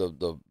cowboy,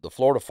 the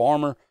Florida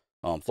farmer,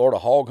 Florida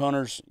hog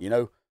hunters, you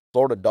know,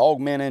 Florida dog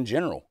men in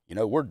general. You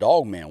know, we're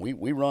dog men.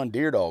 We run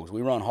deer dogs.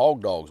 We run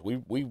hog dogs.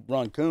 We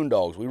run coon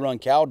dogs. We run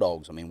cow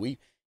dogs. I mean,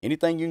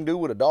 anything you can do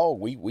with a dog,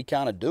 we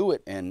kind of do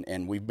it,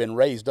 and we've been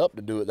raised up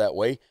to do it that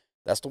way.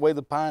 That's the way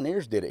the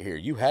pioneers did it here.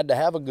 You had to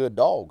have a good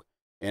dog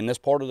in this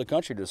part of the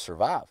country to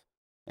survive,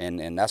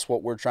 and that's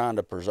what we're trying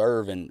to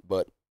preserve.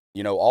 But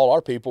you know, all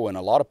our people and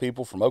a lot of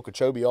people from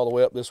Okeechobee all the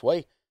way up this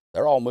way,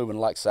 they're all moving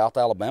like South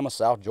Alabama,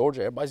 South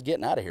Georgia. Everybody's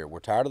getting out of here. We're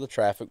tired of the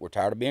traffic. We're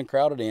tired of being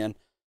crowded in.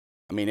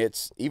 I mean,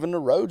 it's even the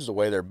roads the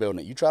way they're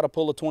building it. You try to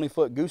pull a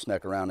 20-foot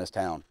gooseneck around this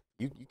town,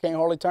 you can't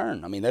hardly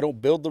turn. I mean, they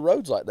don't build the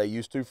roads like they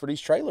used to for these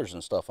trailers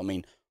and stuff. I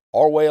mean,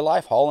 our way of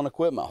life, hauling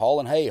equipment,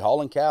 hauling hay,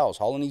 hauling cows,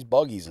 hauling these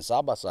buggies and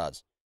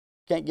side-by-sides.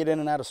 You can't get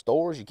in and out of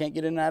stores. You can't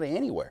get in and out of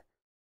anywhere.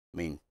 I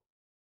mean.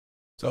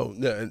 So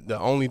the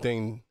only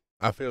thing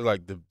I feel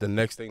like the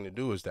next thing to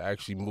do is to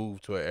actually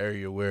move to an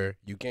area where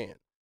you can.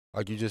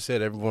 Like you just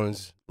said,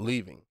 everyone's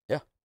leaving. Yeah.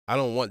 I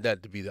don't want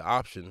that to be the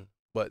option,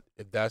 but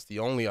if that's the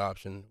only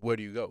option, where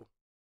do you go?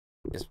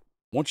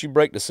 Once you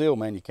break the seal,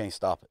 man, you can't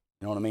stop it.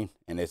 You know what I mean?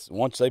 And it's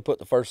once they put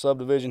the first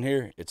subdivision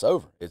here, it's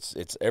over.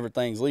 It's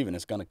everything's leaving.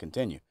 It's going to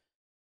continue.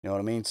 You know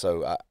what I mean?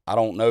 So I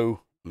don't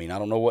know. I mean, I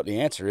don't know what the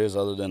answer is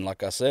other than,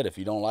 like I said, if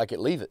you don't like it,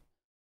 leave it.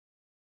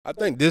 I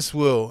think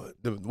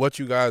what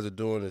you guys are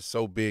doing is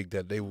so big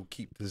that they will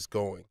keep this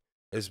going.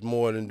 It's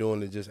more than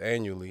doing it just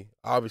annually.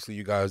 Obviously,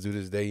 you guys do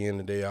this day in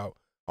and day out.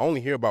 I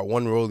only hear about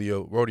one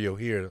rodeo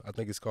here. I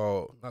think it's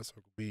called, not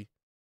Circle B,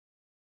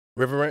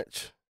 River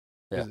Ranch.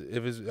 Yeah.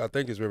 I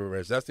think it's River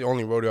Ranch. That's the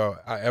only rodeo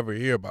I ever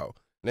hear about.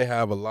 And they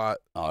have a lot.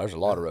 Oh, there's a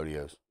lot of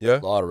rodeos.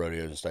 Yeah? A lot of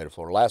rodeos in the state of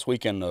Florida. Last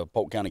weekend, the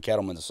Polk County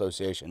Cattlemen's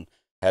Association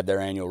had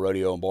their annual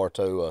rodeo in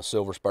Bartow.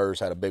 Silver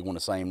Spurs had a big one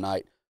the same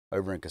night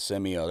over in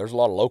Kissimmee. There's a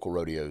lot of local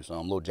rodeos,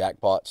 little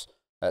jackpots,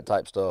 that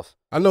type stuff.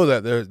 I know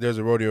that there's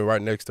a rodeo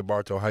right next to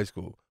Bartow High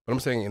School. But I'm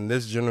saying in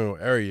this general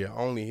area, I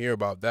only hear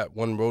about that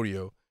one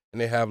rodeo. And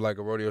they have like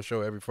a rodeo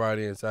show every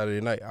Friday and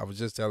Saturday night. I was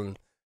just telling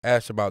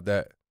Ash about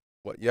that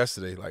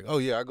yesterday. Like, oh,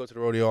 yeah, I go to the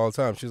rodeo all the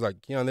time. She's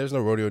like, Keon, there's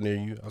no rodeo near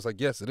you. I was like,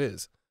 yes, it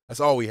is. That's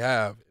all we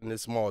have in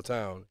this small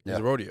town is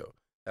a rodeo.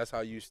 That's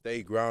how you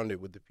stay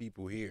grounded with the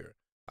people here.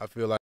 I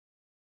feel like,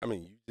 I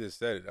mean, you just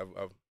said it.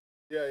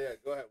 Yeah,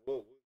 go ahead.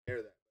 We'll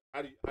hear that.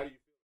 How do you feel?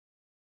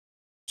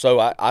 So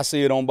I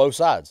see it on both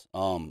sides.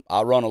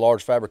 I run a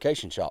large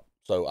fabrication shop,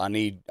 so I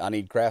need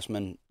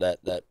craftsmen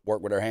that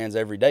work with their hands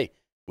every day.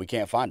 We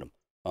can't find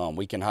them.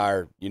 We can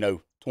hire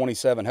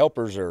 27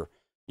 helpers, or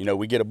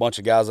we get a bunch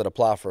of guys that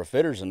apply for a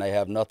fitters and they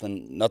have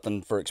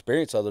nothing for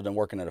experience other than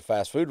working at a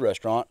fast food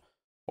restaurant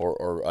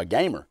or a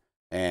gamer.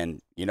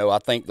 And I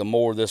think the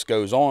more this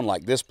goes on,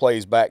 like this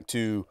plays back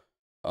to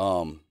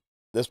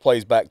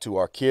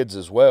our kids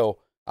as well.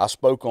 I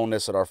spoke on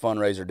this at our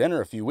fundraiser dinner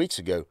a few weeks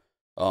ago.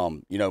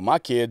 My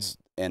kids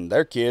and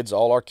their kids,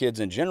 all our kids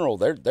in general,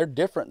 they're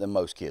different than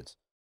most kids.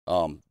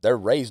 They're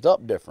raised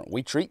up different.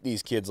 We treat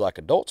these kids like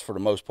adults for the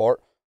most part.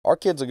 Our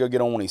kids will go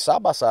get on one of these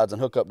side-by-sides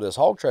and hook up to this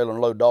hog trailer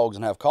and load dogs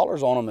and have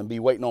collars on them and be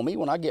waiting on me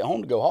when I get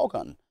home to go hog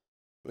hunting.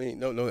 I mean,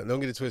 no, don't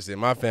get it twisted. In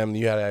my family,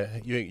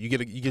 you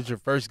get your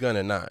first gun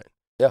at 9.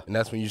 Yeah. And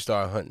that's when you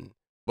start hunting.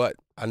 But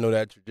I know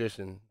that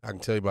tradition. I can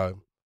tell you about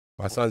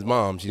my son's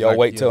mom. She's Y'all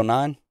wait till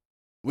 9?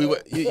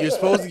 You're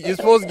supposed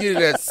to get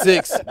it at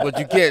 6, but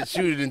you can't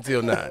shoot it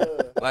until 9.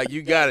 Like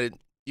you got it.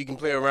 You can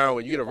play around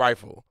with. You get a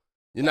rifle.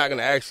 You're not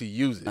gonna actually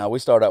use it. Now we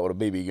start out with a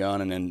BB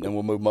gun, and then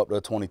we'll move them up to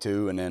a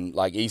 22, and then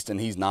like Easton,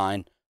 he's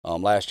 9.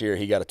 Last year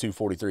he got a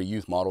 243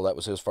 youth model. That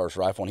was his first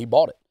rifle, and he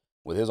bought it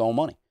with his own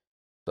money.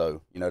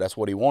 So that's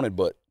what he wanted.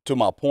 But to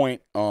my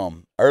point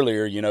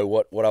earlier,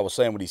 what I was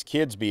saying with these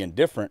kids being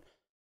different.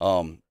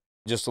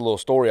 Just a little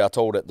story I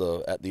told at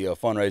the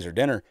fundraiser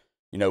dinner.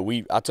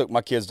 I took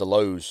my kids to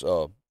Lowe's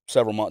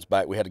several months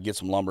back. We had to get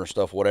some lumber and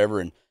stuff, whatever.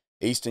 And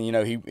Easton,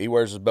 he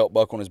wears his belt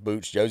buckle on his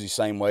boots. Josie,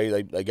 same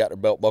way. They got their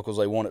belt buckles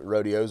they want at the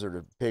rodeos or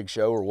the pig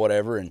show or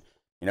whatever. And,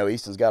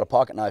 Easton's got a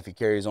pocket knife he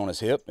carries on his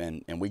hip.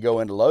 And we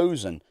go into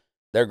Lowe's, and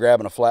they're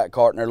grabbing a flat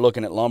cart, and they're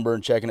looking at lumber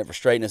and checking it for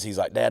straightness. He's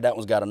like, Dad, that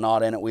one's got a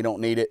knot in it. We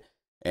don't need it.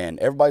 And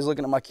everybody's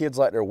looking at my kids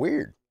like they're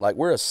weird. Like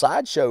we're a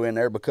sideshow in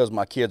there because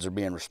my kids are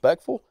being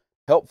respectful,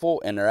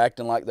 helpful, and they're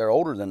acting like they're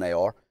older than they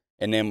are.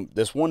 And then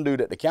this one dude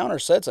at the counter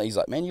said something. He's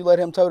like, man, you let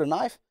him tote a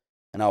knife?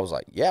 And I was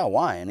like, yeah,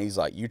 why? And he's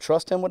like, you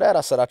trust him with that?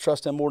 I said, I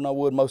trust him more than I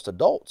would most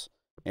adults.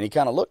 And he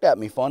kind of looked at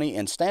me funny,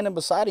 and standing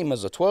beside him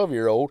is a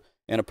 12-year-old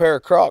in a pair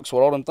of Crocs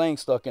with all them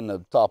things stuck in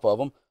the top of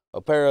them, a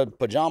pair of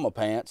pajama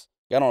pants,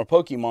 got on a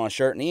Pokemon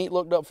shirt, and he ain't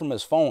looked up from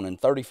his phone in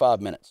 35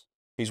 minutes.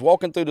 He's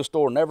walking through the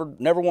store,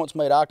 never once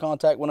made eye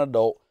contact with an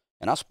adult,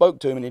 and I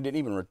spoke to him, and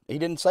he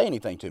didn't say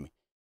anything to me.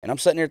 And I'm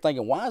sitting there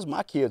thinking, why is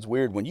my kids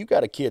weird when you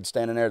got a kid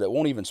standing there that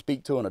won't even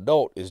speak to an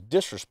adult? Is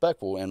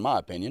disrespectful, in my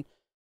opinion.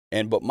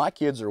 But my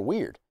kids are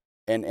weird.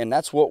 And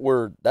that's what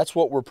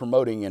we're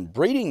promoting and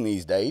breeding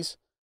these days.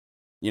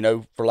 you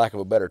know, for lack of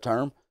a better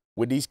term,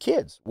 with these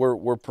kids.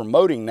 We're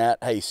promoting that,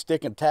 hey,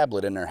 stick a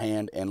tablet in their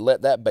hand and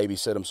let that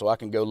babysit them so I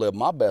can go live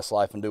my best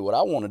life and do what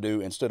I want to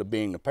do instead of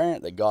being the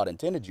parent that God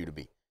intended you to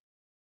be.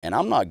 And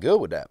I'm not good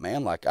with that,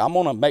 man. Like, I'm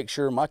going to make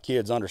sure my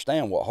kids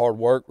understand what hard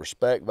work,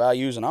 respect,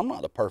 values, and I'm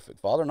not the perfect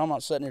father, and I'm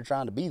not sitting here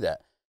trying to be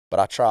that. But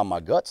I try my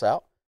guts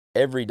out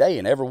every day,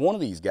 and every one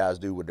of these guys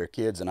do with their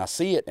kids, and I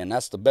see it, and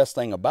that's the best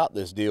thing about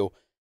this deal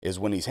is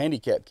when these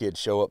handicapped kids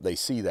show up, they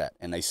see that,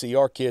 and they see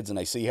our kids, and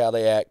they see how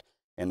they act,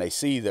 and they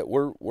see that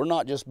we're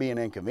not just being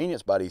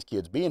inconvenienced by these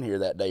kids being here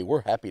that day.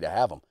 We're happy to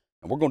have them,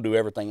 and we're going to do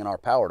everything in our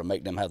power to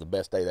make them have the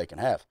best day they can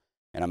have.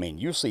 And, I mean,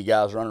 you see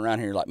guys running around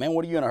here like, man,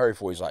 what are you in a hurry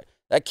for? He's like,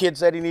 that kid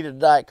said he needed a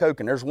Diet Coke,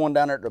 and there's one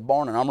down there at the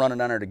barn, and I'm running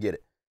down there to get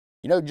it.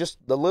 You know, just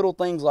the little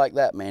things like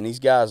that, man. These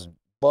guys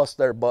bust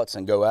their butts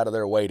and go out of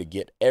their way to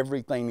get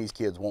everything these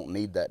kids won't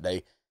need that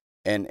day.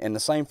 And the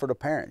same for the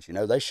parents. You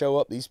know, they show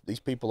up. These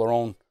people are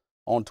on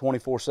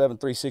 24/7,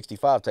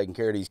 365 taking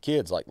care of these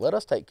kids. Like, let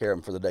us take care of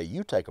them for the day.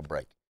 You take a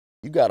break.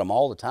 You got them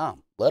all the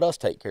time. Let us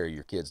take care of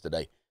your kids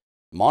today.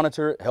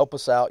 Monitor it. Help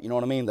us out. You know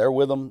what I mean? They're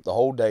with them the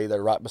whole day.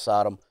 They're right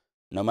beside them.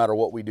 No matter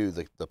what we do,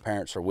 the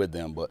parents are with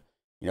them. But,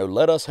 you know,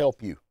 let us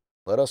help you.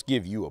 Let us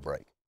give you a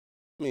break.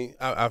 I mean,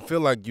 I feel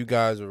like you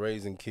guys are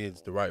raising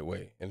kids the right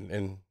way,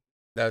 and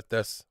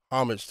that's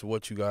homage to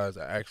what you guys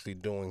are actually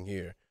doing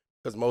here.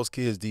 Because most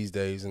kids these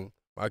days, and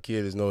my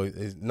kid is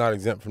not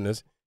exempt from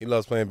this. He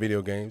loves playing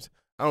video games.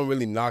 I don't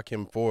really knock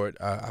him for it.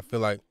 I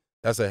feel like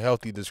that's a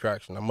healthy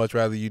distraction. I'd much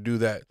rather you do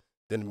that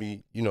than to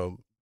be, you know,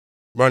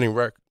 running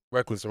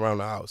reckless around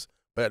the house.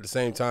 But at the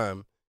same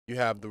time, you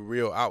have the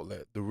real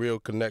outlet, the real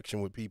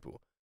connection with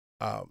people.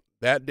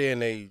 That day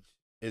and age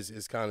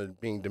is kind of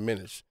being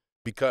diminished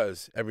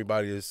because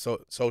everybody is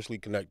socially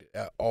connected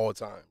at all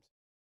times.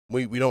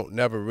 We don't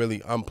never really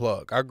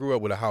unplug. I grew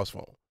up with a house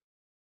phone.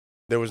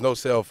 There was no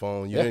cell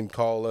phone. You didn't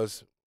call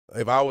us.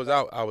 If I was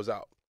out, I was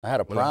out. I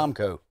had a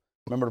Primeco.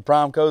 Remember the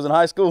Primecos in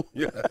high school?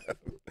 Yeah.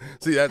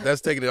 See,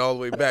 that's taking it all the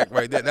way back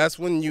right there. That's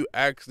when you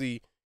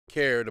actually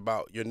cared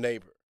about your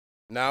neighbor.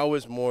 Now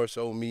it's more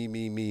so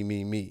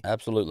me.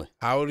 Absolutely.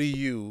 How do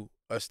you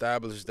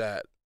establish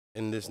that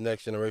in this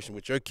next generation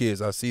with your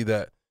kids? I see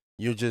that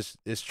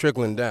it's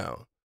trickling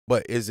down,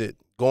 but is it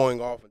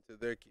going off into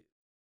their kids?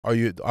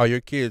 Are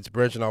your kids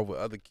branching off with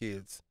other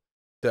kids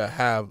to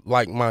have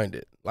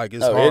like-minded? Like,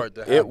 it's hard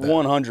to have it that.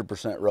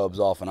 100% rubs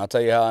off, and I'll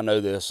tell you how I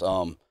know this.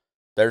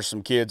 There's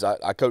some kids.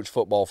 I coach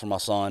football for my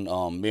son.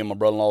 Me and my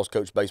brother-in-laws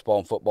coach baseball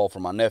and football for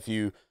my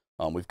nephew.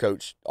 We've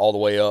coached all the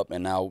way up,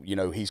 and now, you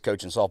know, he's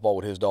coaching softball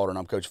with his daughter, and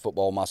I'm coaching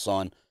football with my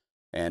son.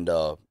 And,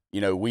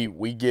 you know,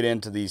 we get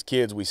into these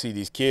kids. We see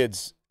these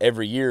kids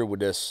every year with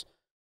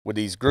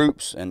these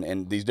groups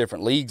and these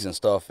different leagues and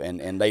stuff,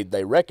 and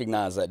they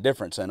recognize that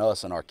difference in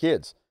us and our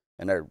kids.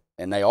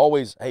 And they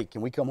always, hey, can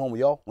we come home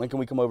with y'all? When can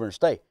we come over and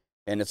stay?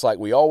 And it's like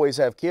we always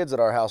have kids at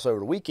our house over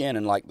the weekend,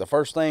 and like the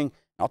first thing,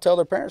 I'll tell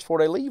their parents before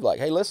they leave, like,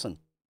 hey, listen,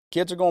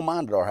 kids are going to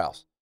mind at our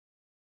house.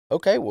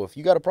 Okay, well, if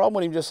you got a problem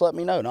with him, just let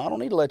me know. No, I don't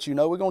need to let you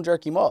know. We're going to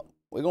jerk him up.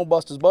 We're going to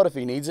bust his butt if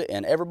he needs it,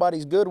 and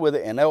everybody's good with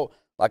it. And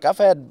like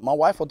my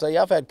wife will tell you,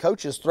 I've had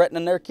coaches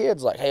threatening their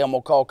kids, like, hey, I'm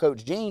going to call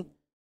Coach Gene.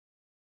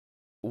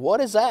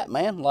 What is that,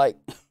 man? Like,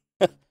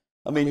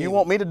 I mean, you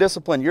want me to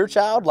discipline your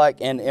child? Like,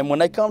 and when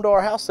they come to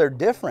our house, they're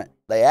different.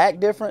 They act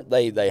different.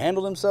 They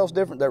handle themselves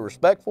different. They're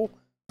respectful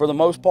for the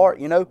most part,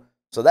 you know.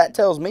 So that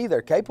tells me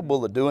they're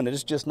capable of doing it.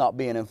 It's just not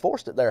being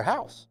enforced at their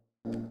house.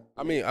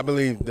 I mean, I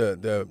believe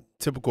the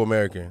typical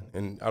American,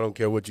 and I don't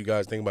care what you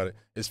guys think about it,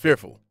 is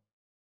fearful.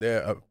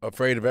 They're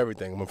afraid of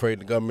everything. I'm afraid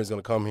the government's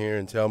going to come here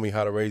and tell me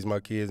how to raise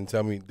my kids and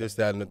tell me this,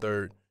 that, and the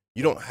third.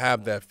 You don't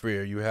have that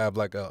fear. You have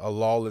like a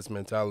lawless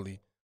mentality.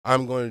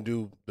 I'm going to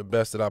do the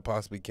best that I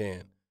possibly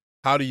can.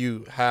 How do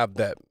you have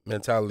that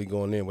mentality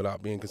going in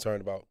without being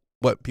concerned about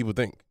what people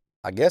think?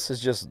 I guess it's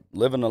just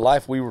living the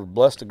life we were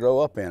blessed to grow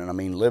up in. And I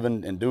mean,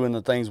 living and doing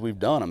the things we've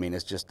done. I mean,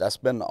 it's just, that's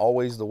been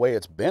always the way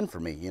it's been for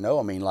me, you know?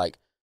 I mean, like,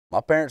 my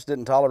parents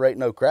didn't tolerate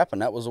no crap,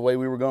 and that was the way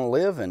we were going to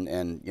live.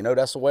 And, you know,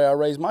 that's the way I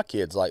raised my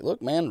kids. Like,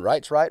 look, man,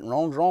 right's right and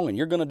wrong's wrong, and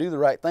you're going to do the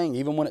right thing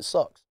even when it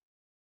sucks.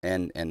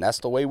 And that's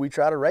the way we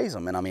try to raise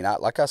them. And I mean,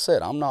 like I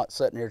said, I'm not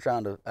sitting here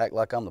trying to act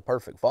like I'm the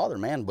perfect father,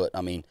 man. But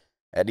I mean,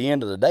 at the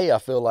end of the day, I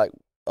feel like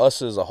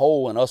us as a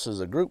whole and us as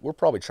a group, we're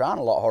probably trying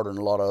a lot harder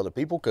than a lot of other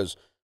people, because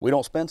we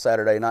don't spend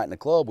Saturday night in the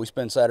club. We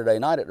spend Saturday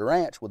night at the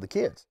ranch with the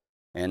kids.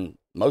 And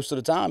most of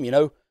the time, you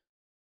know,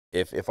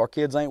 if our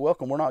kids ain't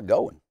welcome, we're not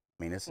going.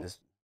 I mean, it's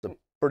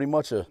pretty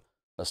much a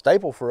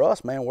staple for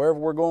us, man. Wherever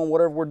we're going,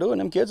 whatever we're doing,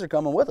 them kids are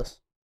coming with us.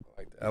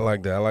 I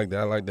like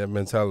that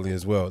mentality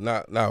as well.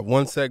 Now,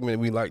 one segment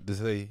we like to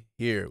say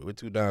here with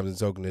Two Dimes and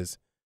Token is,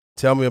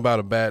 tell me about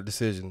a bad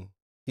decision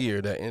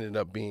here that ended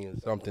up being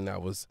something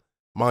that was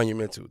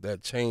monumental,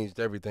 that changed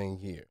everything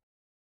here.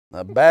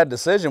 A bad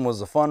decision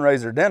was the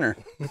fundraiser dinner.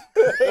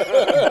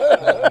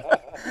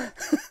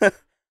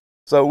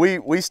 So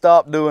we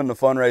stopped doing the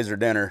fundraiser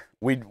dinner.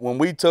 When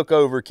we took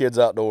over Kids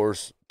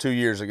Outdoors 2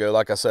 years ago,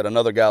 like I said,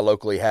 another guy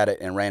locally had it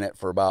and ran it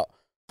for about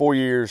 4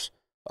 years.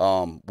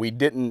 We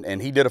didn't,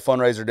 and he did a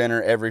fundraiser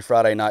dinner every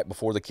Friday night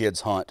before the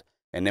kids hunt,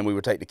 and then we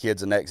would take the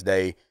kids the next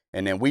day,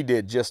 and then we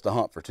did just the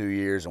hunt for 2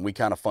 years, and we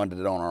kind of funded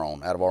it on our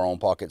own, out of our own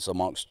pockets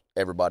amongst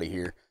everybody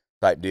here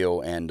type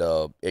deal, and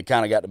it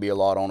kind of got to be a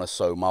lot on us.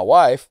 So my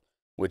wife,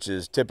 which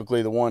is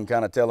typically the one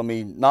kind of telling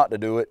me not to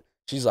do it,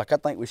 she's like, I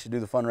think we should do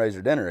the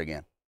fundraiser dinner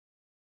again.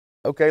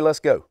 Okay, let's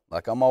go.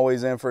 Like, I'm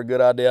always in for a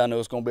good idea. I know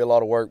it's going to be a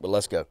lot of work, but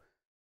let's go.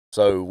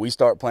 So we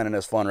start planning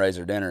this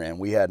fundraiser dinner, and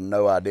we had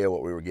no idea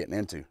what we were getting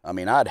into. I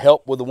mean, I'd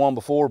helped with the one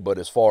before, but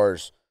as far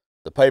as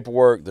the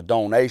paperwork, the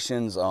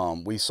donations,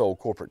 we sold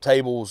corporate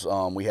tables.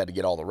 We had to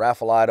get all the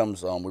raffle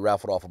items. We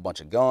raffled off a bunch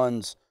of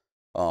guns,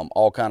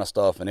 all kind of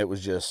stuff. And it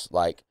was just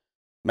like,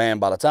 man,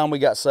 by the time we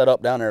got set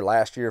up down there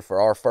last year for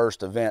our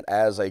first event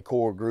as a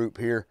core group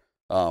here,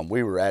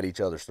 we were at each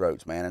other's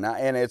throats, man.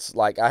 And it's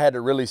like I had to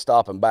really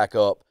stop and back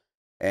up.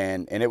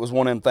 And it was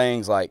one of them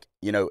things like,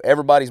 you know,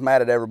 everybody's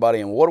mad at everybody.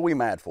 And what are we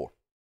mad for?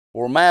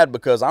 We're mad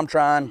because I'm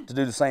trying to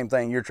do the same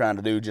thing you're trying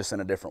to do, just in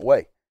a different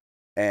way.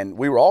 And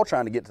we were all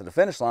trying to get to the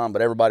finish line,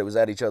 but everybody was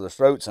at each other's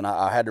throats. And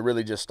I had to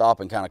really just stop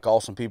and kind of call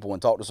some people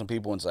and talk to some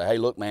people and say, hey,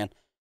 look, man,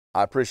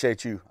 I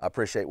appreciate you. I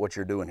appreciate what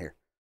you're doing here.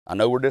 I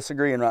know we're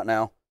disagreeing right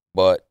now,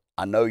 but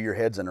I know your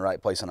head's in the right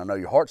place, and I know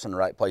your heart's in the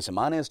right place, and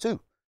mine is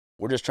too.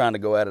 We're just trying to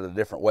go at it a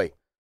different way.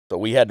 So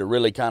we had to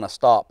really kind of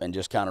stop and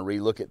just kind of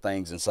relook at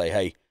things and say,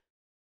 hey,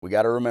 we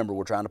got to remember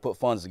we're trying to put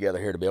funds together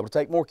here to be able to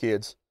take more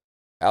kids.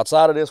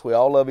 Outside of this, we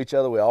all love each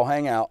other. We all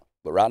hang out.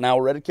 But right now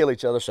we're ready to kill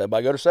each other. So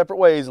everybody go to separate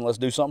ways, and let's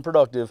do something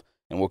productive.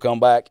 And we'll come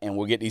back and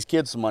we'll get these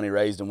kids some money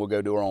raised, and we'll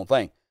go do our own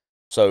thing.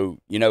 So,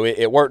 you know,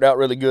 it worked out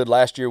really good.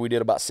 Last year we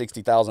did about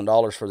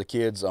 $60,000 for the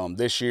kids.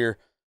 This year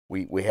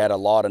we had a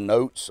lot of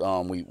notes.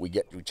 We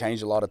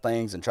changed a lot of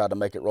things and tried to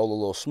make it roll a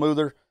little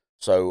smoother.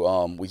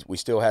 So we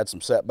still had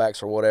some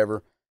setbacks or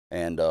whatever.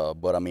 And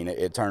but I mean,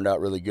 it turned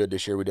out really good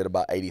this year. We did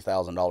about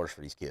 $80,000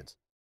 for these kids.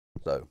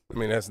 So I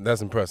mean,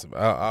 that's impressive.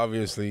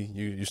 Obviously,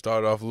 you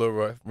started off a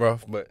little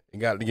rough, but you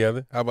got it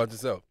together. How about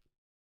yourself?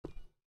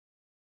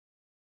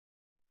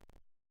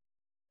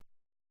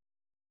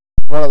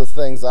 One of the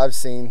things I've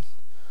seen,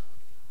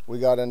 we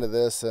got into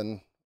this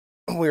and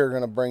we were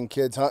going to bring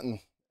kids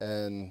hunting,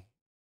 and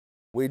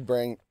we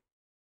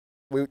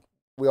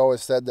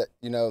always said that,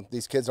 you know,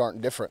 these kids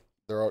aren't different.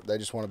 They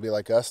just want to be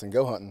like us and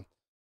go hunting.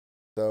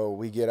 So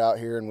we get out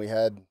here and we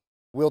had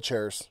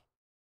wheelchairs.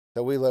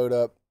 So we load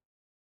up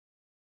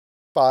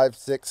 5,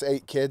 6,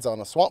 8 kids on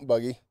a swamp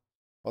buggy.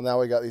 Well, now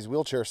we got these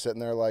wheelchairs sitting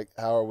there. Like,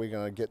 how are we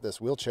going to get this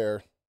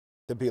wheelchair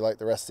to be like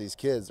the rest of these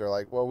kids? They're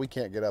like, well, we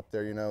can't get up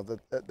there. You know,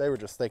 they were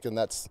just thinking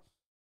that's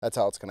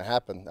how it's going to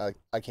happen.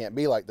 I can't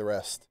be like the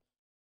rest.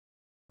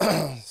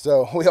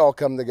 So we all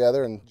come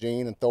together, and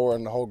Gene and Thor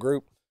and the whole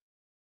group,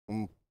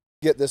 and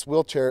get this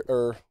wheelchair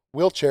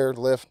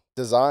lift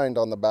designed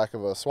on the back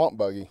of a swamp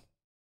buggy.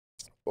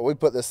 But we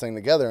put this thing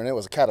together, and it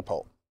was a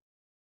catapult.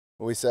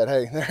 We said,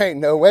 hey, there ain't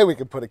no way we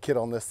could put a kid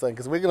on this thing,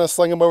 because we're going to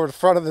sling him over the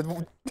front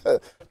of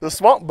the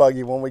swamp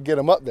buggy when we get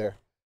him up there.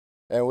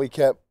 And we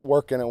kept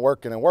working and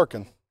working and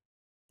working.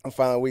 And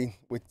finally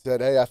we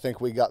said, hey, I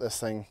think we got this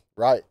thing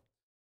right.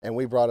 And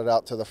we brought it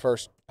out to the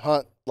first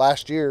hunt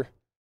last year,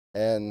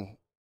 and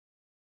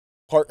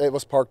it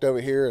was parked over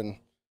here, and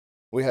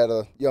we had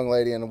a young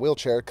lady in a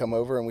wheelchair come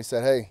over, and we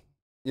said, hey,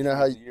 you know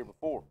how the year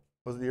before.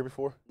 Was it the year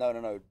before?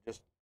 No.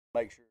 Just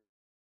make sure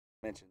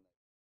you mention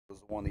that was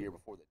the one the year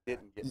before that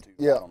didn't get to.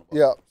 Yeah, right on the buggy.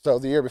 yeah. So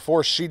the year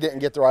before, she didn't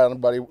get the ride on the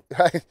buggy.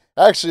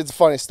 Actually, it's a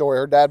funny story.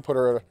 Her dad put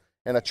her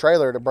in a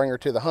trailer to bring her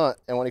to the hunt,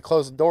 and when he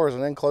closed the doors,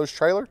 an enclosed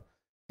trailer,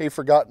 he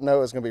forgot to know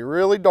it was going to be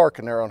really dark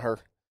in there on her.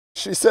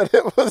 She said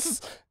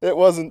it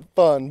wasn't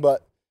fun,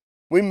 but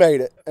we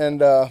made it.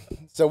 And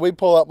so we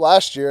pull up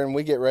last year, and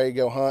we get ready to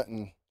go hunt,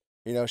 and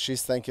you know,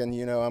 she's thinking,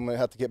 you know, I'm going to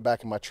have to get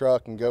back in my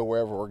truck and go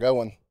wherever we're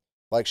going,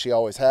 like she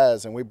always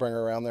has. And we bring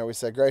her around there. We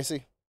said,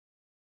 Gracie,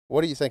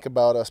 what do you think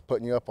about us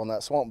putting you up on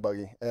that swamp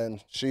buggy?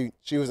 And she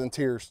was in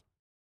tears.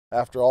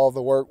 After all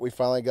the work, we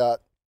finally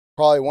got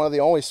probably one of the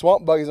only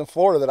swamp buggies in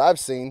Florida that I've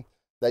seen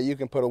that you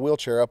can put a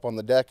wheelchair up on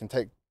the deck and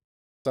take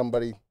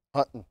somebody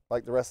hunting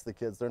like the rest of the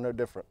kids. They're no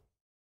different.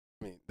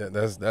 I mean,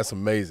 that's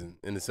amazing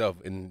in itself,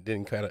 and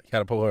didn't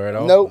catapult her at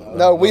all.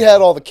 No, we had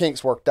all the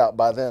kinks worked out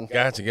by then.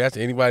 Gotcha.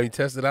 Anybody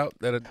tested out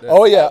that?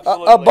 Oh yeah,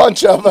 a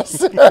bunch of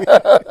us.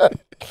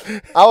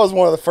 I was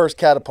one of the first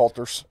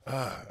catapulters.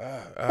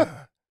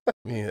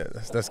 Yeah,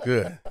 that's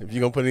good. If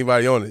you're gonna put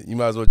anybody on it, you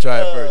might as well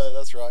try it first.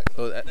 That's right.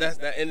 So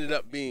that ended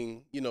up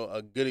being, you know,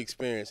 a good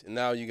experience, and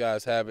now you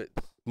guys have it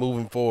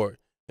moving forward.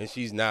 And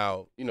she's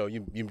now, you know,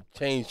 you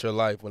changed her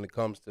life when it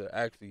comes to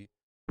actually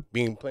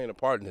playing a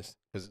part in this,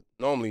 because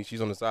normally she's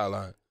on the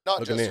sideline.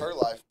 Not just her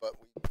life, but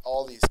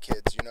all these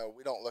kids. You know,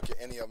 we don't look at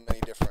any of them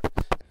any different.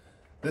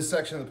 This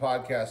section of the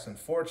podcast,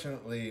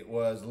 unfortunately,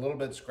 was a little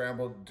bit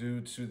scrambled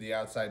due to the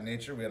outside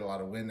nature. We had a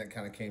lot of wind that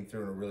kind of came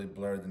through, and it really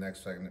blurred the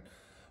next segment.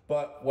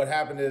 But what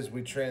happened is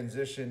we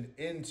transitioned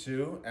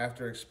into,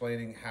 after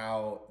explaining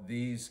how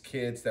these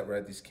kids that were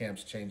at these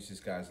camps changed these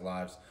guys'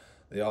 lives,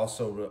 they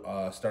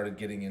also started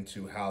getting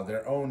into how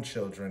their own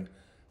children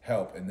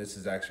help, and this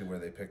is actually where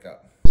they pick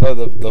up. So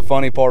the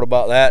funny part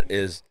about that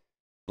is,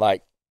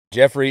 like,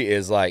 Jeffrey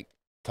is like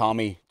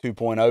Tommy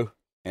 2.0,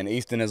 and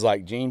Easton is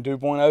like Gene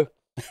 2.0.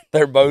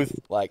 They're both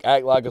like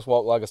act like us,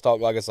 walk like us, talk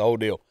like us, the whole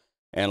deal.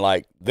 And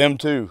like them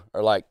two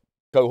are like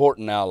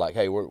cohorting now. Like,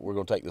 hey, we're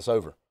gonna take this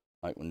over.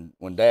 Like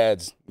when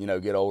dads,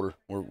 get older,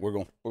 we're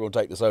gonna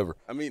take this over.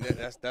 I mean,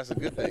 that's a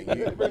good thing.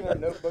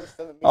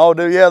 Oh,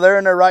 dude, yeah, they're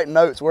in there writing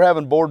notes. We're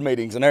having board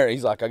meetings, and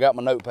he's like, I got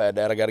my notepad,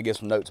 Dad. I got to get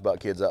some notes about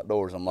kids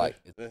outdoors. I'm like,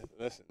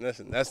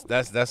 listen, that's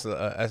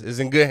it's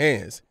in good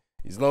hands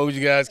as long as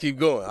you guys keep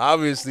going.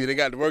 Obviously, they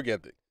got the work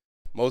ethic.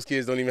 Most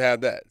kids don't even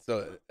have that,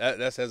 so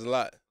that says a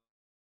lot.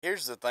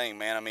 here's the thing,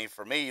 man. I mean,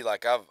 for me,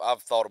 like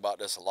I've thought about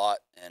this a lot,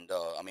 and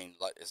I mean,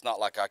 like it's not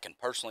like I can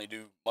personally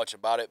do much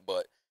about it,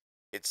 but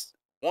it's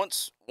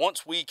once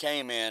we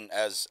came in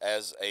as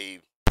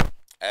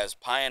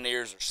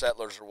pioneers or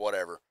settlers or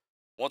whatever.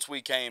 Once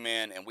we came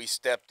in and we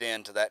stepped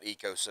into that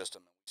ecosystem,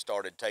 and we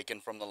started taking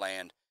from the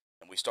land,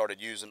 and we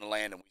started using the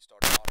land, and we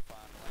started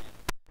modifying the land,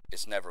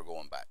 it's never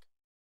going back.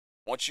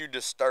 Once you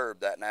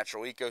disturb that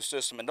natural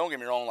ecosystem, and don't get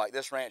me wrong, like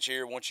this ranch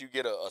here, once you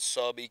get a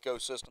sub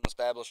ecosystem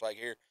established like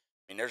here,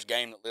 I mean, there's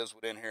game that lives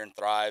within here and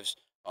thrives.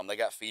 They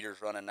got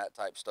feeders running that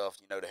type stuff,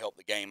 to help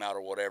the game out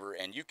or whatever.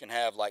 And you can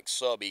have like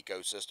sub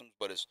ecosystems,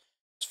 but as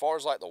far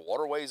as like the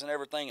waterways and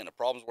everything, and the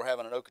problems we're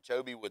having in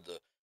Okeechobee with the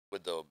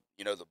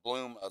the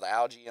bloom of the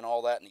algae and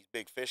all that, and these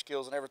big fish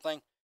kills and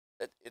everything,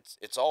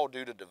 it's all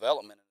due to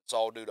development, and it's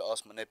all due to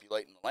us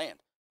manipulating the land.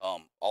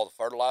 All the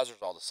fertilizers,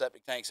 all the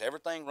septic tanks,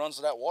 everything runs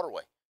to that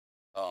waterway.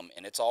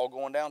 And it's all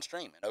going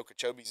downstream, and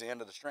Okeechobee's the end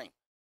of the stream.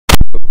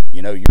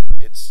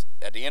 It's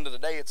at the end of the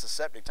day, it's a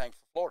septic tank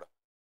for Florida,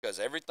 because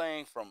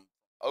everything from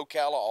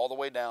Ocala all the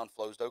way down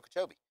flows to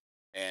Okeechobee,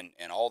 and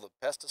all the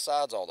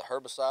pesticides, all the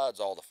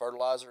herbicides, all the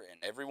fertilizer, and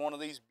every one of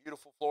these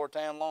beautiful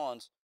Floritan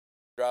lawns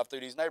drive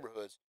through these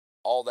neighborhoods,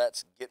 all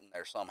that's getting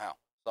there somehow,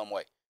 some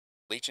way,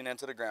 leaching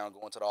into the ground,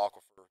 going to the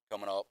aquifer,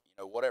 coming up,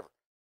 whatever,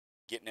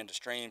 getting into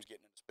streams,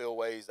 getting into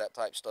spillways, that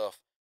type stuff.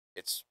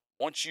 It's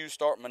once you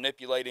start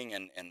manipulating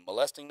and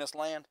molesting this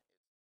land,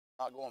 it's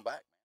not going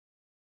back, man.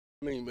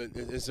 I mean, but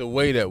it's a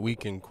way that we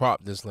can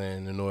crop this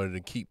land in order to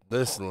keep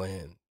this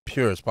land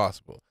pure as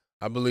possible.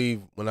 I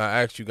believe when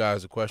I asked you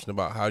guys a question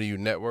about how do you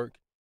network,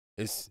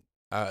 this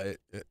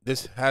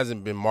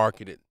hasn't been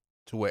marketed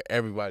to where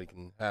everybody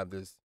can have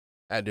this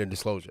at their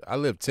disclosure. I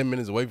live 10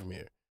 minutes away from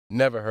here.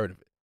 Never heard of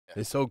it.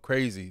 Yeah. It's so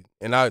crazy.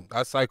 And I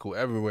cycle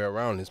everywhere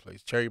around this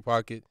place. Cherry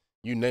Pocket,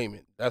 you name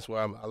it. That's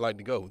where I like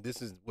to go.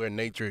 This is where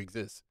nature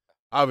exists.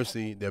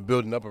 Obviously, they're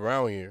building up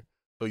around here,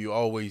 so you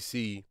always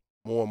see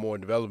more and more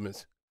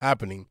developments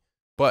happening.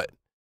 But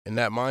in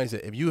that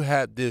mindset, if you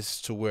had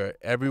this to where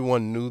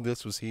everyone knew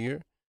this was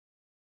here,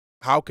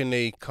 how can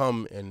they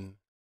come and,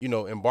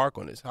 embark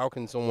on this? How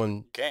can someone?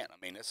 You can't. I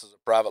mean, this is a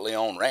privately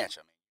owned ranch.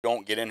 I mean, you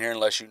don't get in here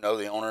unless you know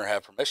the owner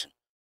have permission.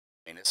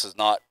 I mean, this is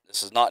not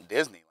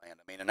Disneyland.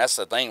 I mean, and that's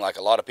the thing. Like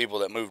a lot of people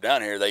that move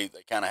down here, they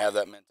kind of have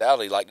that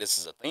mentality like this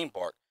is a theme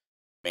park.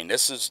 I mean,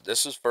 this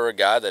is for a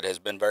guy that has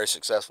been very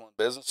successful in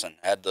business and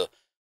had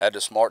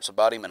the smarts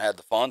about him and had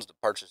the funds to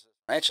purchase this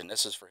ranch, and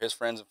this is for his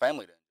friends and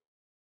family to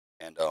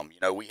enjoy.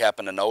 And we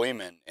happen to know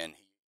him, and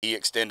he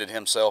extended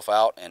himself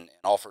out and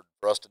offered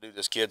for us to do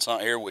this kids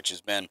hunt here, which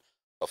has been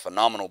a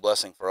phenomenal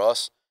blessing for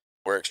us.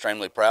 We're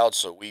extremely proud,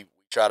 so we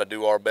try to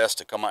do our best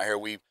to come out here.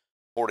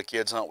 For the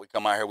kids hunt, we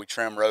come out here, we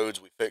trim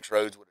roads, we fix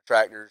roads with the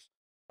tractors.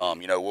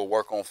 We'll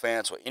work on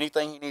fence.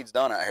 Anything he needs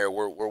done out here,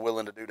 we're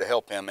willing to do to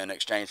help him in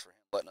exchange for him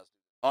letting us do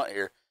the hunt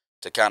here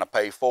to kind of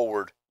pay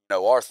forward,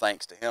 our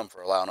thanks to him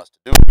for allowing us to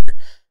do it here.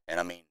 And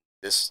I mean,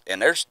 there's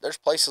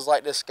places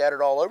like this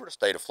scattered all over the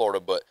state of Florida,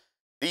 but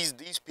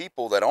these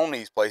people that own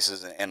these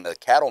places and the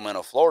cattlemen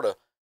of Florida,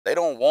 they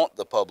don't want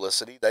the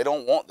publicity, they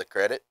don't want the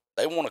credit.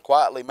 They want to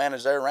quietly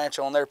manage their ranch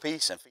on their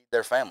piece and feed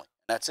their family.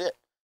 And that's it.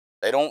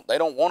 They don't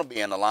want to be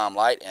in the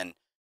limelight, and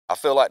I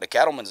feel like the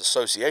Cattlemen's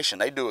Association,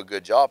 they do a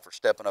good job for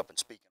stepping up and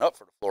speaking up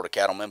for the Florida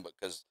cattlemen,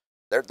 because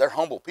they're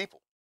humble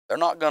people. They're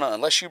not gonna,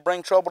 unless you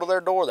bring trouble to their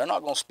door, they're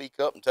not gonna speak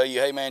up and tell you,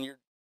 hey man, you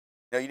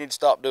need to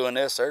stop doing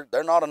this.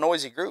 They're not a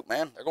noisy group,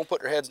 man. They're gonna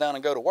put their heads down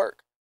and go to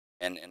work,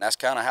 and that's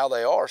kind of how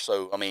they are.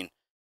 So I mean,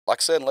 like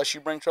I said, unless you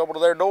bring trouble to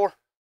their door,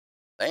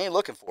 they ain't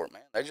looking for it,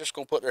 man. They're just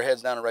gonna put their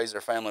heads down and raise their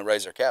family, and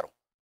raise their cattle.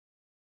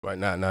 Right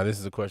now, this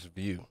is a question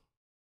for you.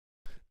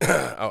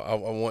 I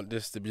want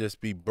this to just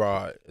be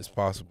broad as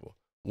possible.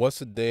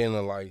 What's a day in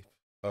the life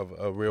of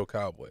a real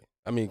cowboy?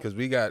 I mean, because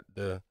we got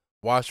the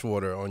wash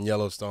water on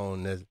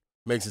Yellowstone that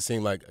makes it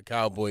seem like a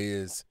cowboy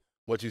is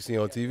what you see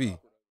on TV.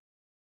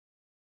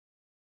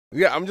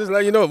 Yeah, I'm just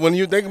letting you know. When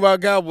you think about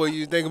cowboy,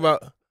 you think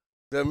about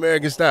the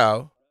American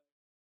style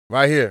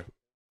right here.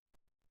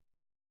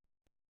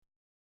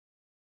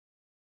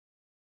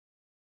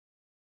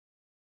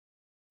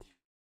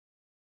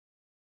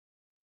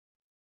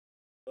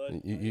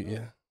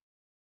 Yeah.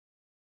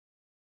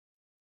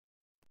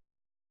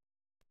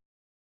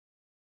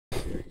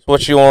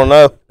 What you want to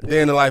know? A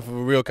day in the life of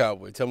a real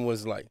cowboy. Tell me what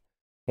it's like.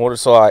 What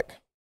it's like?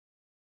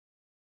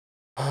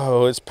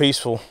 Oh, it's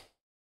peaceful.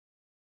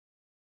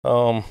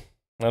 I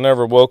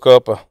never woke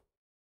up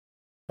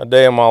a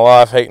day of my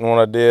life hating what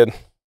I did.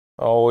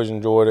 I always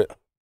enjoyed it.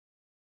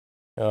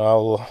 You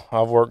know,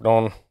 I've worked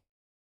on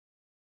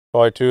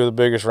probably 2 of the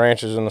biggest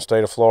ranches in the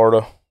state of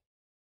Florida.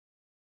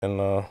 And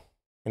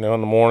you know,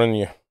 in the morning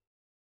you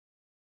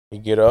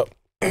get up,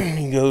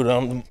 you go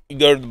to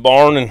the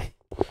barn and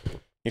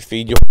you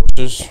feed your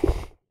horses.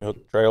 You hook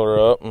the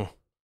trailer up, and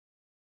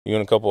you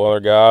and a couple other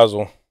guys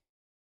will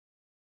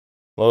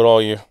load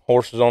all your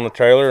horses on the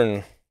trailer,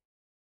 and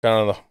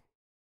kind of the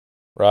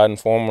riding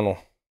foreman will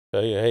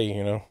tell you, hey,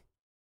 you know,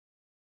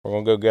 we're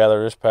gonna go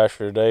gather this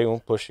pasture today. We'll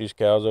push these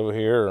cows over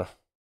here, or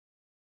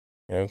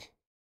you know,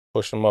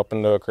 push them up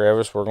into a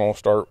crevice. We're gonna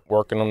start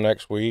working them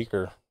next week,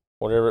 or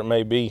whatever it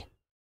may be.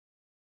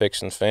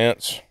 Fixing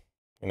fence,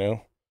 you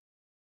know.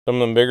 Some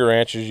of them bigger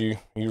ranches, you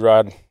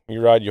ride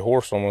your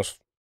horse almost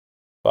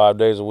 5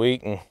 days a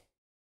week, and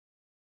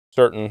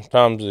certain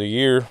times of the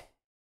year,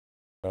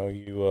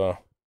 you know,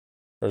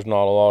 there's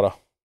not a lot of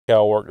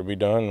cow work to be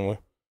done. And we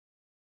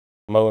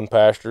mowing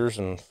pastures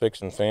and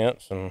fixing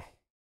fence and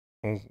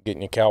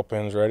getting your cow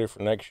pens ready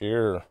for next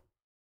year or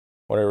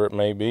whatever it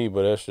may be.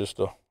 But it's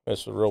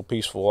a real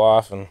peaceful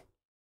life, and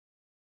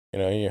you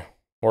know, you're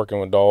working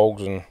with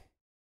dogs and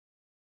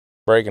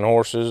breaking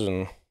horses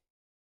and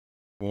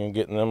you know,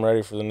 getting them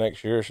ready for the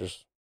next year.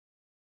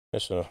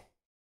 It's a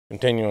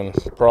continuing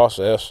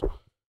process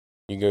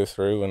you go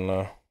through,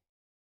 and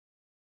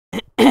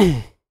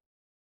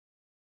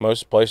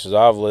most places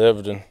I've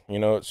lived, and you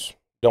know, it's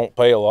don't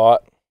pay a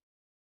lot.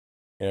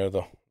 You know,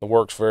 the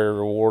work's very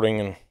rewarding,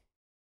 and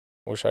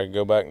wish I could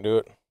go back and do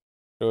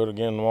it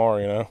again tomorrow.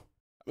 You know,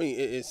 I mean,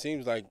 it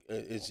seems like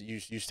it's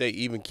you stay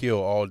even keel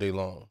all day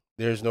long.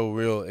 There's no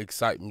real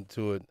excitement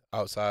to it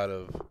outside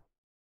of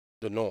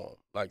the norm,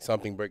 like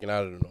something breaking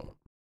out of the norm.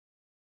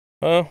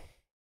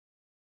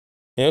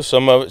 You know,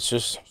 some of it's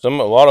just a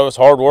lot of it's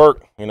hard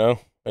work. You know,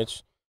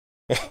 it's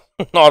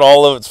not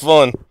all of it's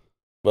fun,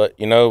 but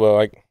you know,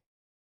 like,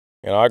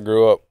 you know, I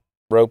grew up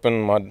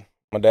roping. My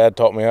dad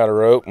taught me how to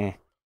rope, and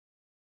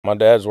my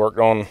dad's worked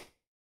on.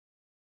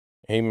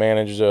 He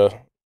managed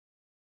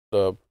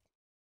the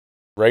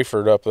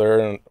Rayford up there,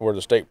 and where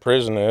the state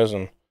prison is,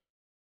 and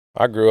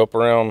I grew up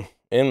around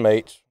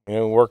inmates. You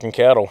know, working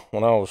cattle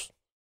when I was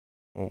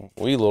a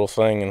wee little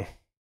thing,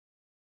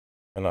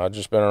 and I've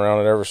just been around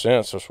it ever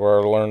since. That's where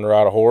I learned to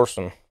ride a horse,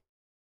 and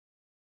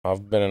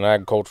I've been in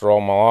agriculture all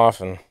my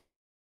life. And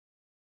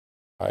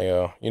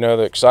you know,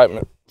 the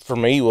excitement for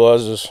me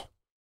is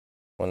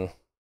when,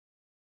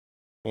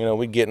 you know,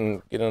 we'd get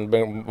in a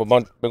big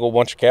old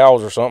bunch of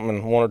cows or something,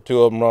 and 1 or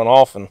 2 of them run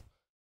off, and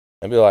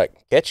they'd be like,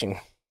 catching.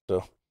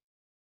 So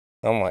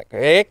I'm like,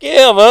 heck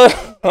yeah, bud,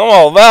 I'm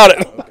all about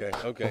it.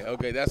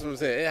 Okay. That's what I'm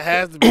saying. It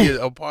has to be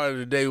a part of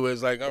the day where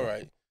it's like, all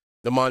right,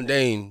 the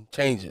mundane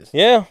changes.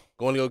 Yeah.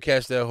 Going to go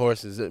catch their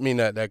horses. I mean,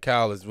 that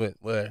cow is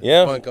where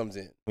Yeah. fun comes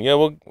in.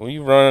 Yeah, we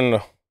run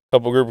a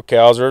couple group of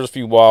cows. There's a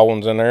few wild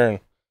ones in there,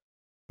 and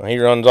when he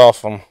runs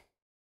off, I'm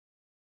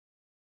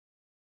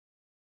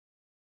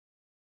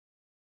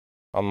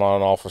not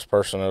an office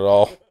person at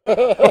all.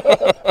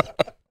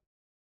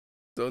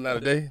 So not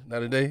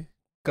a day,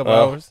 couple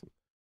hours.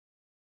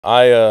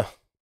 I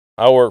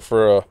work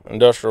for a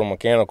industrial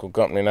mechanical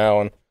company now,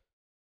 and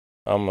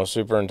I'm a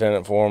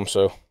superintendent for them.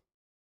 So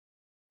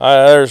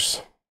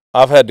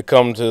I've had to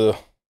come to the,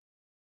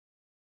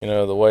 you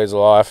know, the ways of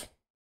life,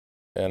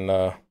 and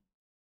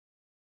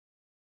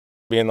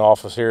be in the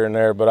office here and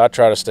there, but I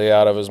try to stay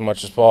out of it as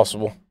much as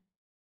possible.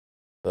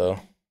 So.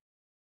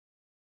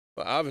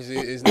 Well, obviously,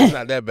 it's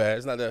not that bad.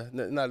 It's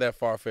not that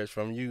far fetched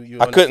from you.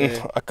 I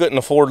couldn't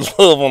afford to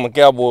live on the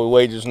cowboy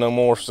wages no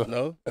more. So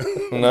no,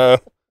 no.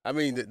 I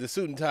mean, the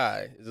suit and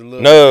tie is a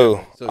little.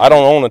 No, so I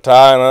don't own a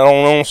tie and I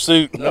don't own a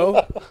suit.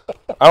 No,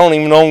 I don't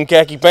even own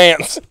khaki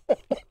pants.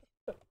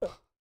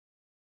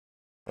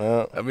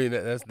 I mean,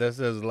 that says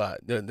a lot.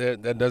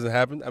 That doesn't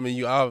happen. I mean,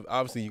 you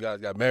obviously you guys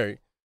got married.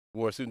 You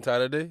wore a suit and tie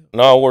that day?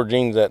 No, I wore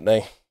jeans that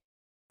day.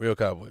 Real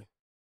cowboy.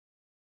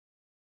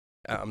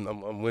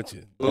 I'm with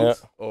you.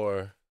 Boots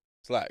or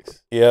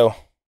slacks? Yeah.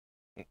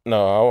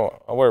 No,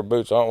 I wear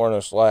boots. I don't wear no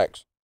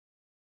slacks.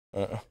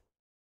 I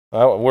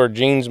wear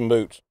jeans and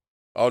boots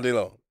all day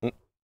long.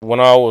 When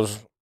I was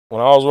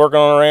working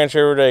on a ranch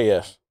every day,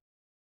 yes.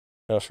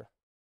 Yes, sir.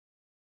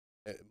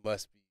 It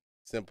must be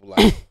simple.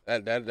 Like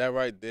that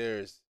right there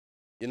is,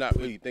 you're not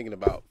really thinking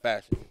about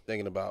fashion. You're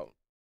thinking about.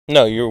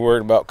 No, you're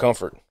worried about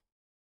comfort.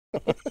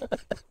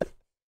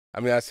 I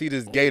mean, I see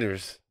these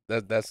gators.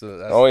 That's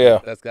oh yeah.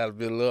 That's got to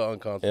be a little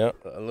uncomfortable.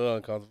 Yeah. A little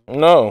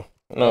uncomfortable.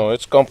 No,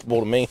 it's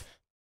comfortable to me.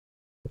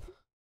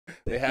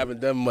 They haven't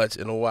done much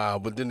in a while,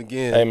 but then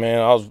again. Hey man,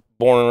 I was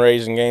born and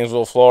raised in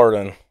Gainesville,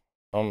 Florida, and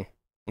I'm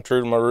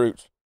true to my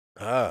roots.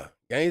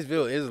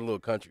 Gainesville is a little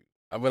country.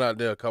 I've been out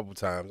there a couple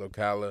times.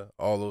 Ocala,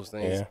 all those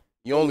things. Yeah.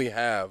 You only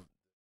have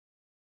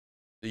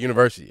the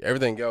university.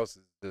 Everything else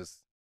is just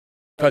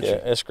country. Yeah,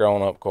 it's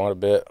grown up quite a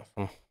bit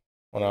from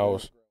when I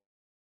was.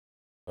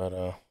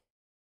 But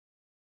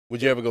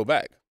would you ever go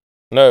back?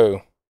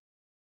 No,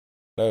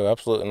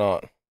 absolutely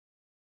not.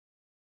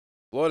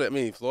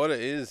 Florida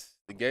is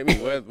the game.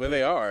 Where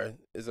they are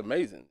is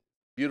amazing.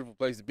 Beautiful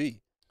place to be.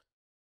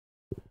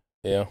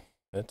 Yeah,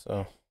 it's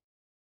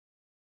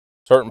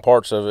certain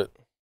parts of it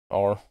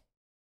are.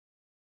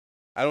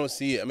 I don't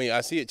see it. I mean, I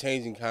see it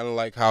changing kind of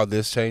like how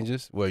this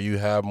changes, where you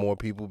have more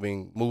people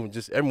moving.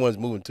 Just everyone's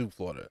moving to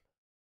Florida.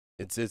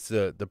 It's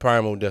the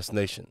primal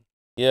destination.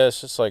 Yeah,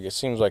 it's just like it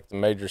seems like the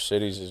major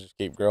cities just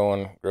keep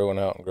growing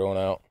out and growing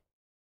out.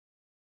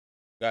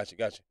 Gotcha.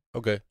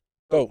 Okay.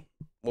 So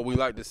what we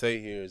like to say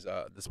here is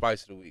the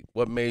spice of the week.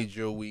 What made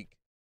your week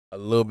a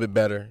little bit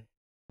better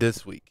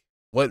this week?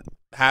 What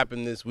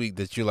happened this week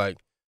that you're like,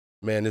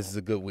 man, this is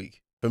a good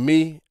week? For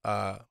me,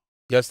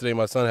 yesterday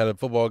my son had a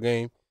football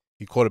game.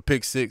 He caught a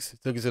pick six,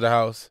 took it to the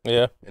house.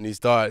 Yeah. And he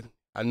started.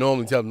 I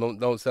normally tell him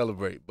don't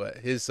celebrate, but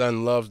his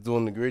son loves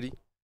doing the gritty.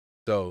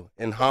 So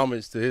in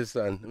homage to his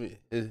son,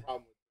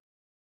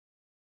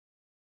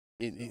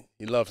 he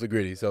loves the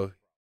gritty. So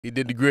he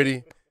did the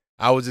gritty.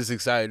 I was just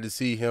excited to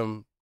see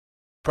him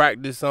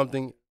practice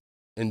something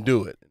and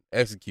do it,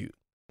 execute.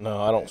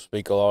 No, I don't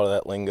speak a lot of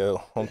that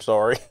lingo. I'm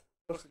sorry.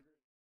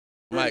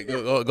 Mike,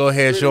 go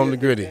ahead, show them the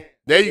gritty.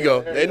 There you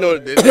go. They know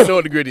what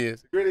the gritty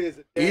is.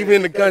 Even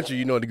in the country,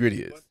 you know what the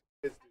gritty is.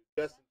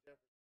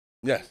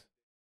 Yes.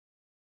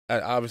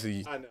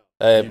 Obviously. I know.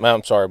 Hey,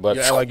 I'm sorry, but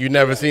you act like you've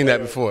never seen that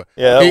before.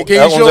 Yeah, can that you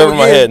one's show over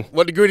my head.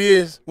 What the gritty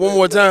is? One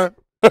more time.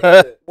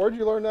 Where'd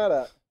you learn that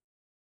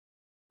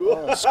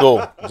at?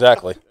 School,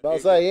 exactly. I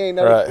was saying, you ain't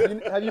never.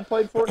 Right. Have you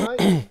played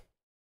Fortnite?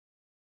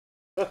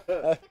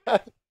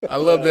 I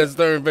love that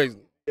stern face.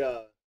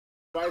 Yeah.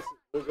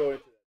 We'll go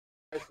into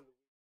that.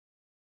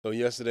 So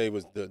yesterday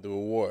was the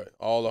reward.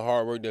 All the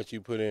hard work that you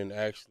put in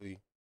actually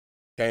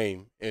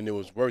came, and it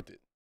was worth it.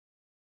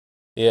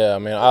 Yeah, I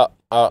mean,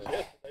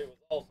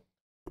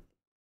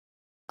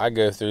 I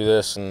go through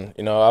this, and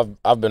you know,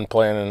 I've been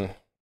planning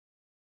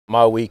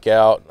my week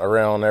out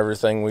around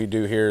everything we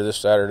do here this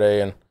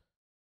Saturday, and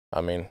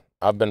I mean,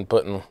 I've been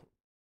putting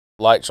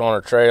lights on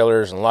our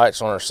trailers and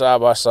lights on our side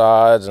by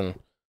sides, and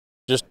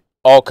just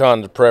all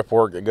kinds of prep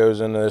work that goes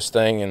into this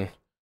thing, and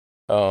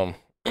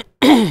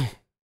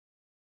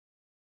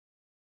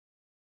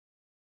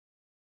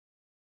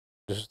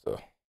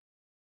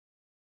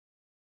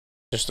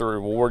just the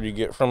reward you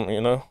get from it,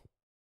 you know.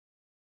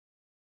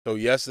 So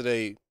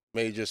yesterday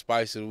made your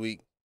spice of the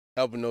week,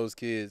 helping those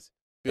kids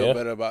feel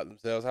better about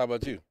themselves. How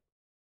about you?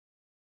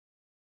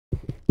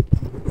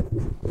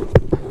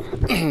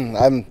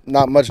 I'm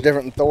not much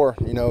different than Thor.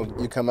 You know,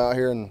 you come out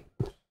here and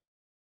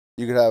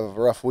you could have a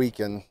rough week,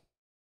 and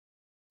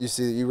you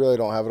see that you really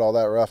don't have it all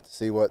that rough to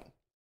see what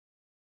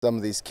some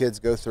of these kids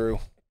go through.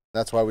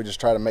 That's why we just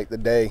try to make the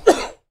day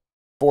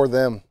for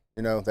them.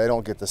 You know, they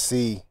don't get to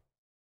see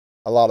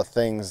a lot of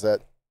things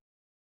that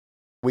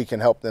we can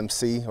help them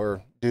see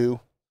or do.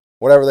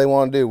 Whatever they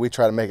want to do, we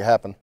try to make it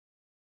happen.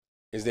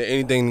 Is there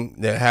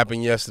anything that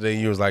happened yesterday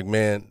you was like,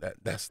 man,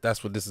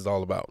 that's what this is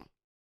all about?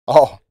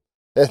 Oh,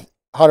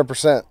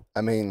 100%.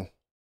 I mean,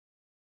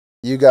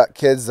 you got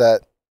kids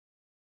that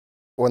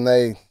when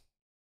they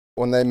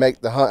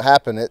make the hunt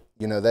happen,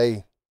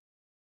 they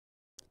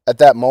at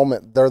that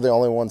moment they're the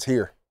only ones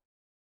here.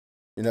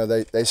 You know,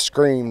 they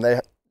scream, they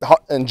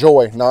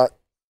enjoy, not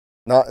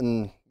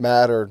in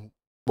mad or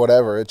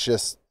whatever. It's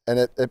just, and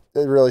it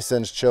really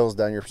sends chills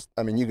down your.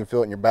 I mean, you can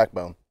feel it in your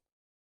backbone.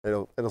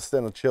 It'll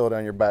send a chill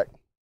down your back.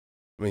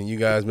 I mean, you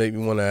guys make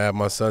me want to have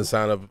my son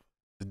sign up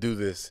to do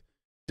this.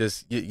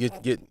 Just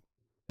get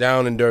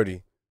down and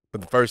dirty for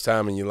the first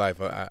time in your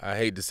life. I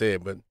hate to say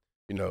it, but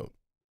you know,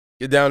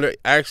 get down there.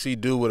 Actually,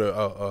 do what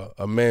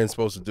a man's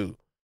supposed to do.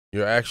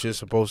 You're actually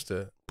supposed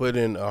to put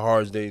in a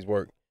hard day's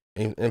work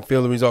and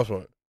feel the results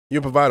from it. You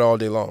provide all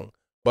day long,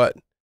 but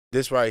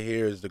this right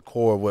here is the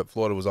core of what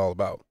Florida was all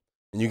about.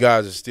 And you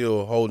guys are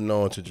still holding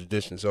on to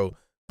tradition. So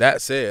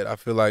that said, I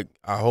feel like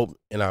I hope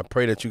and I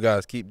pray that you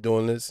guys keep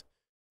doing this.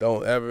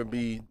 Don't ever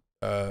be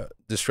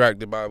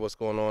distracted by what's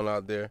going on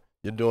out there.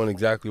 You're doing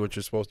exactly what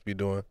you're supposed to be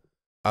doing.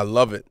 I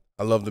love it.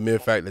 I love the mere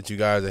fact that you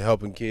guys are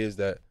helping kids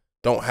that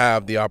don't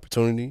have the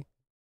opportunity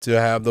to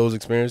have those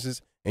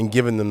experiences and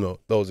giving them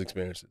those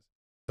experiences.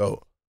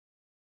 So,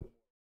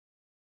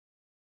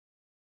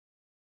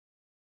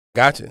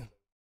 gotcha.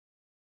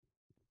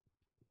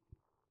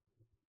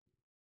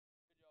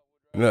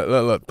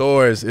 Look,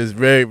 Thor is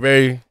very,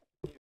 very.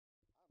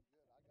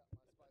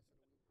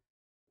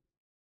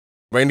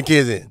 Bring the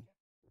kids in.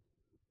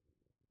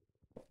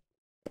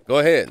 Go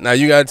ahead. Now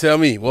you gotta tell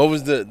me, what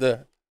was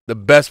the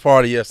best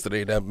part of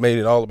yesterday that made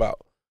it all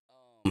about?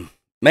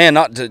 Man,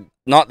 not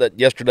that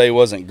yesterday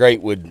wasn't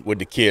great with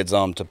the kids. To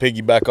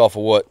piggyback off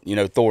of what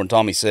Thor and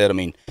Tommy said, I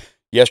mean,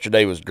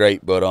 yesterday was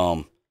great, but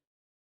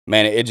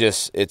man,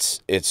 it's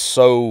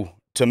so,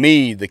 to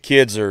me, the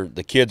kids are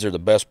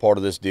the best part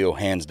of this deal,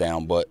 hands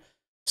down. But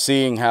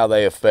seeing how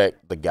they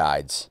affect the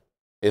guides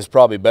is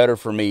probably better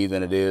for me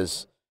than it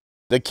is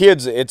the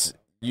kids.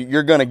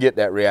 You're going to get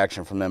that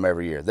reaction from them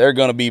every year. They're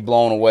going to be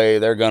blown away.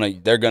 They're going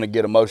to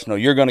get emotional.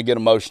 You're going to get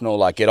emotional.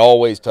 Like, it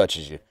always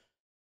touches you.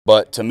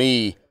 But to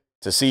me,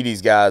 to see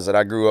these guys that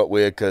I grew up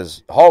with,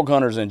 because hog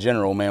hunters in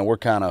general, man, we're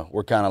kind of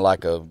like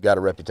got a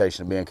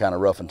reputation of being kind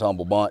of rough and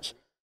tumble bunch.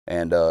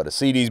 And to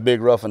see these big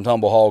rough and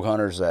tumble hog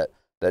hunters that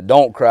that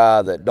don't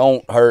cry, that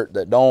don't hurt,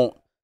 that don't,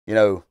 you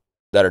know,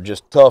 that are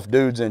just tough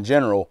dudes in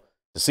general,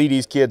 to see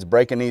these kids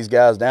breaking these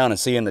guys down and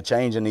seeing the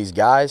change in these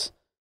guys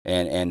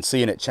and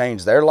seeing it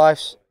change their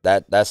lives,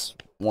 that's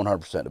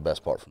 100% the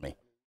best part for me.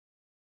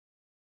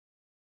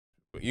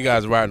 You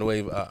guys are riding a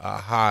wave, a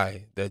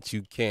high that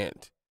you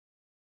can't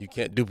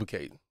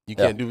duplicate. You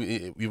can't do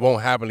it. It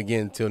won't happen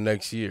again until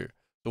next year.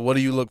 So what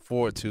do you look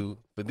forward to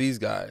for these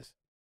guys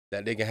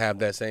that they can have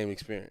that same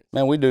experience?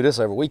 Man, we do this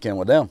every weekend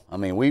with them. I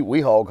mean,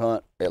 we hog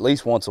hunt at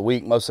least once a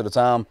week most of the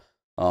time.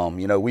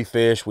 You know, we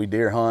fish, we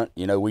deer hunt,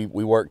 you know, we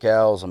work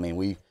cows. I mean,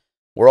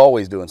 we're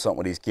always doing something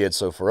with these kids.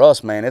 So for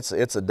us, man, it's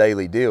a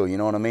daily deal. You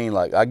know what I mean?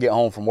 Like, I get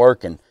home from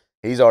work and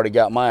he's already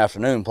got my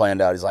afternoon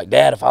planned out. He's like,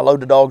 Dad, if I load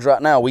the dogs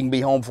right now, we can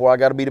be home before I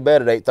got to be to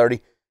bed at 8:30.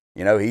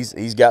 You know,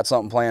 he's got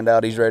something planned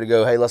out. He's ready to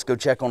go. Hey, let's go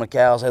check on the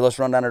cows. Hey, let's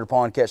run down to the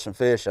pond, catch some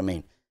fish. I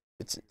mean,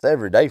 it's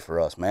every day for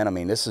us, man. I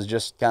mean, this is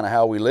just kind of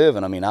how we live.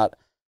 And I mean, I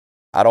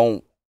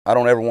don't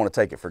ever want to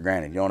take it for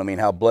granted. You know what I mean?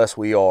 How blessed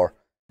we are.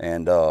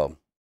 And,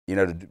 you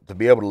know, to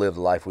be able to live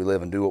the life we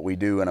live and do what we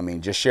do. And I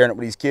mean, just sharing it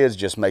with these kids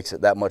just makes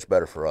it that much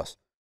better for us.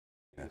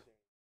 Yeah.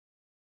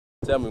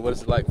 Tell me, what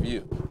is it like for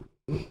you?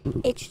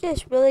 It's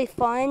just really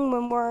fun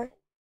when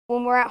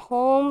we're at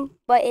home,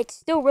 but it's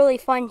still really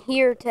fun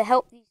here to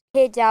help these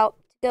kids out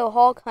to go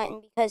hog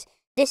hunting, because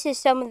this is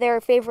some of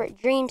their favorite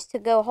dreams, to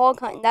go hog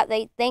hunting that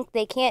they think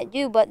they can't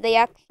do, but they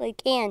actually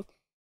can.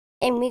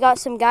 And we got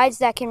some guides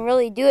that can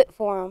really do it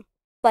for them.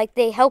 Like,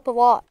 they help a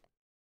lot.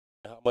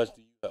 How much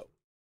do you help?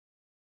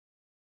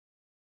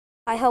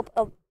 I help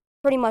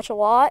pretty much a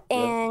lot,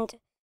 and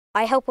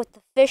I help with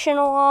the fishing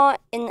a lot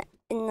in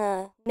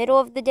the middle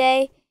of the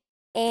day,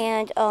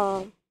 and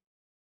I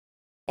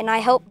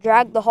help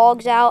drag the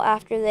hogs out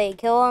after they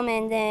kill them,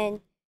 and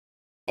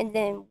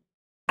then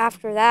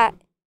after that,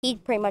 he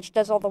pretty much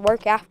does all the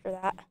work after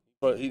that.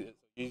 But he's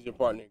your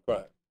partner in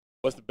crime.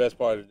 What's the best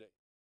part of the day?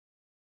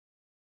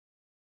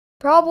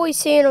 Probably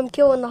seeing them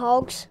killing the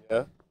hogs.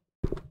 Yeah.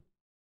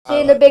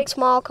 Seeing the big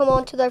smile come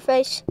onto their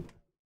face.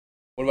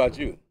 What about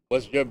you?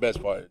 What's your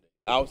best part of the day?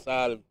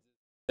 Outside of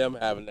them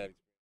having that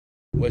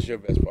experience, what's your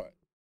best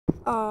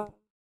part?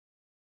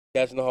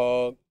 Catching the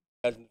hog,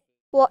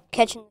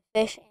 Catching the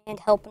fish and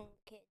helping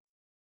the kids,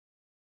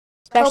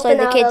 especially Helping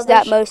the out kids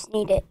that others. most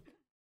need it.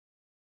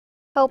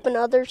 Helping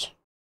others.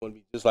 want to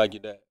be just like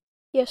your dad.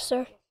 Yes,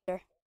 sir. I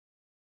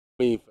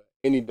mean, for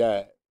any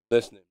dad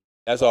listening,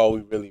 that's all we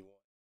really want.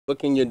 What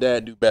can your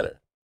dad do better?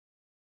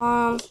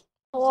 He's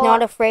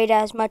not afraid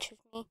as much as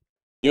me.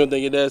 You don't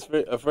think your dad's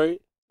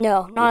afraid?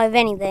 No, not of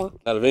anything.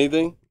 Not of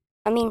anything?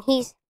 I mean,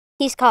 he's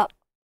caught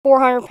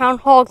 400-pound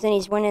hogs and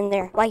he's went in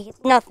there like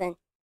it's nothing.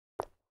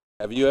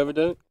 Have you ever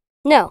done it?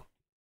 No.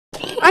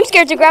 I'm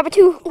scared to grab a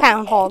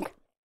 2-pound hog.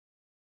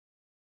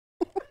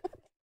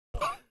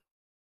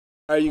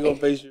 How are you going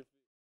to face your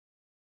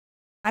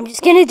I'm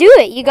just going to do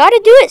it. You got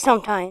to do it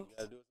sometimes. You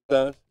gotta do it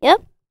sometimes?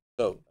 Yep.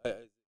 So,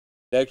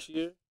 next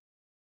year?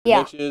 Yeah.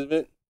 Next year's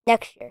event?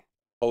 Next year.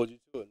 Hold you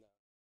to it now.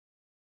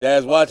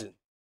 Dad's watching.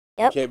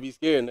 Yep. You can't be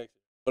scared next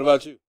year. What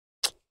about you?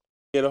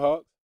 Scared of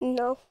hogs?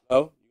 No.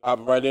 No? You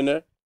hopping right in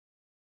there?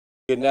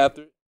 Getting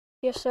after it?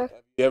 Yes, sir. Have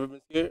you ever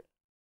been scared?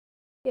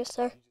 Yes,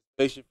 sir. You just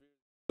face your fear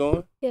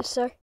going? Yes,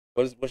 sir.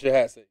 What's your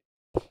hat say?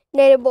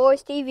 Native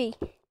BoyZ TV.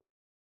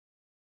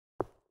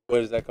 Where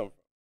does that come from?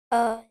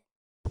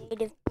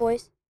 Native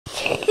boys.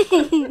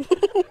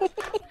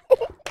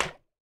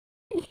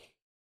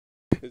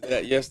 Is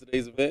that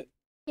yesterday's event?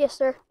 Yes,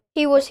 sir.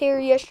 He was here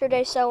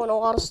yesterday selling a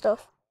lot of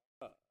stuff.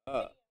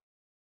 I'm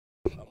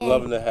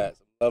loving the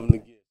hats. I'm loving the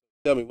gear.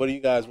 Tell me, what do you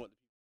guys want the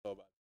people to know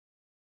about?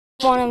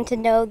 I want them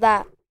to know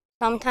that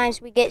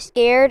sometimes we get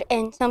scared,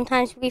 and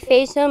sometimes we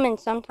face them, and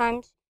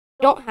sometimes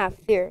we don't have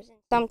fears, and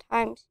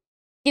sometimes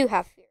we do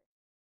have fears.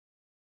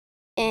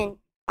 And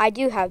I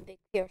do have big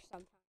fears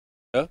sometimes.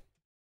 Yeah?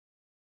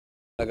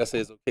 Like I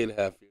said, it's okay to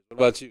have fears. What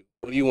about you?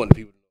 What do you want the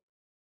people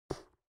to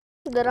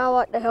know? That I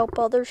like to help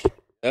others.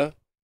 Yeah?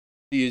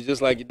 See, you're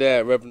just like your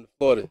dad, repping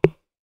Florida.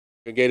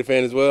 You're a Gator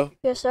fan as well?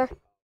 Yes, sir.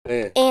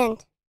 Man.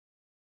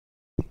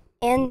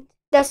 And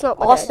That's not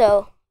my dad.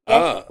 also,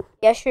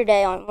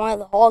 yesterday on one of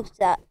the hogs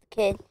that the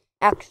kid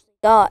actually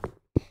got,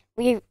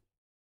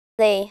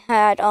 they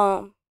had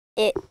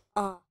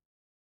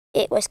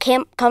it was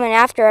coming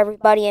after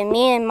everybody, and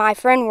me and my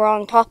friend were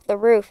on top of the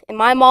roof, and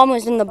my mom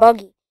was in the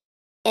buggy,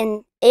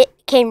 and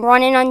it came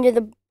running under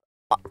the,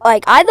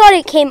 like, I thought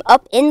it came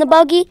up in the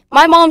buggy.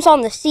 My mom's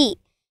on the seat,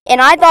 and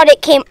I thought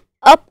it came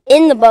up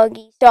in the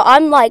buggy, so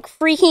I'm like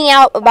freaking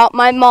out about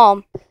my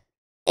mom,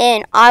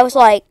 and I was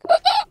like,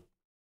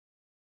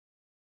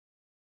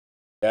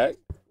 Jack?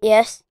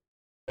 yes,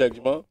 Protect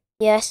your mom?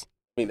 yes.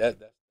 I mean,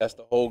 that's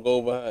the whole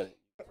goal behind it.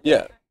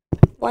 Yeah.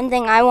 One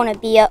thing I want to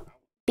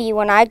be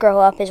when I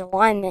grow up is a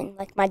lineman,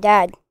 like my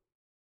dad.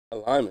 A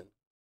lineman.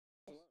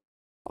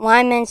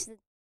 Lineman's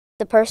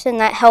the person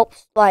that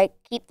helps, like,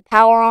 keep the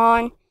power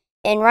on.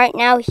 And right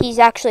now, he's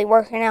actually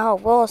working out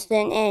at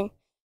Williston, and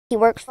he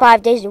works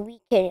 5 days a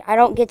week. And I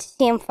don't get to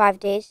see him 5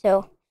 days,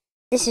 so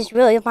this is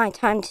really my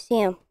time to see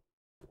him.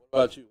 What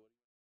about you?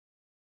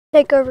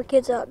 Take over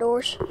kids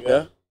outdoors.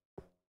 Yeah.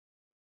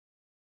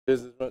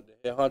 Business run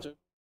the head honcho.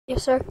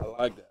 Yes, sir.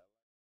 I like that.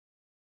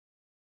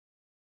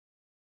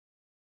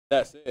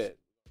 That said,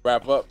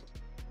 wrap up.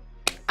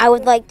 I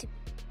would like to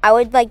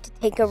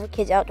take over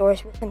kids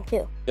outdoors with him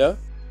too. Yeah?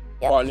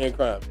 Yep. Partner in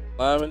crime.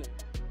 Lineman,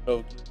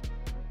 so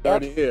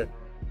 30 here.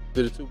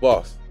 To the two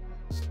boss.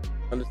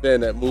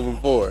 Understand that moving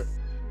forward.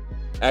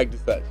 Act as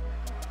such.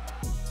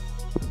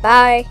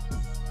 Bye.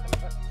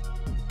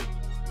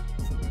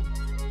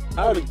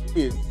 How are the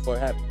kids going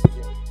to happen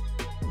again?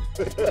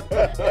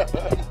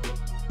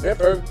 They're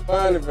perfectly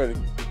fine in front of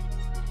you.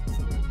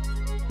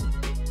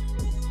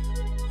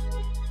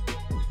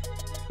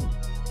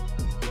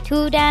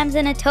 $2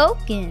 and a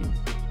token.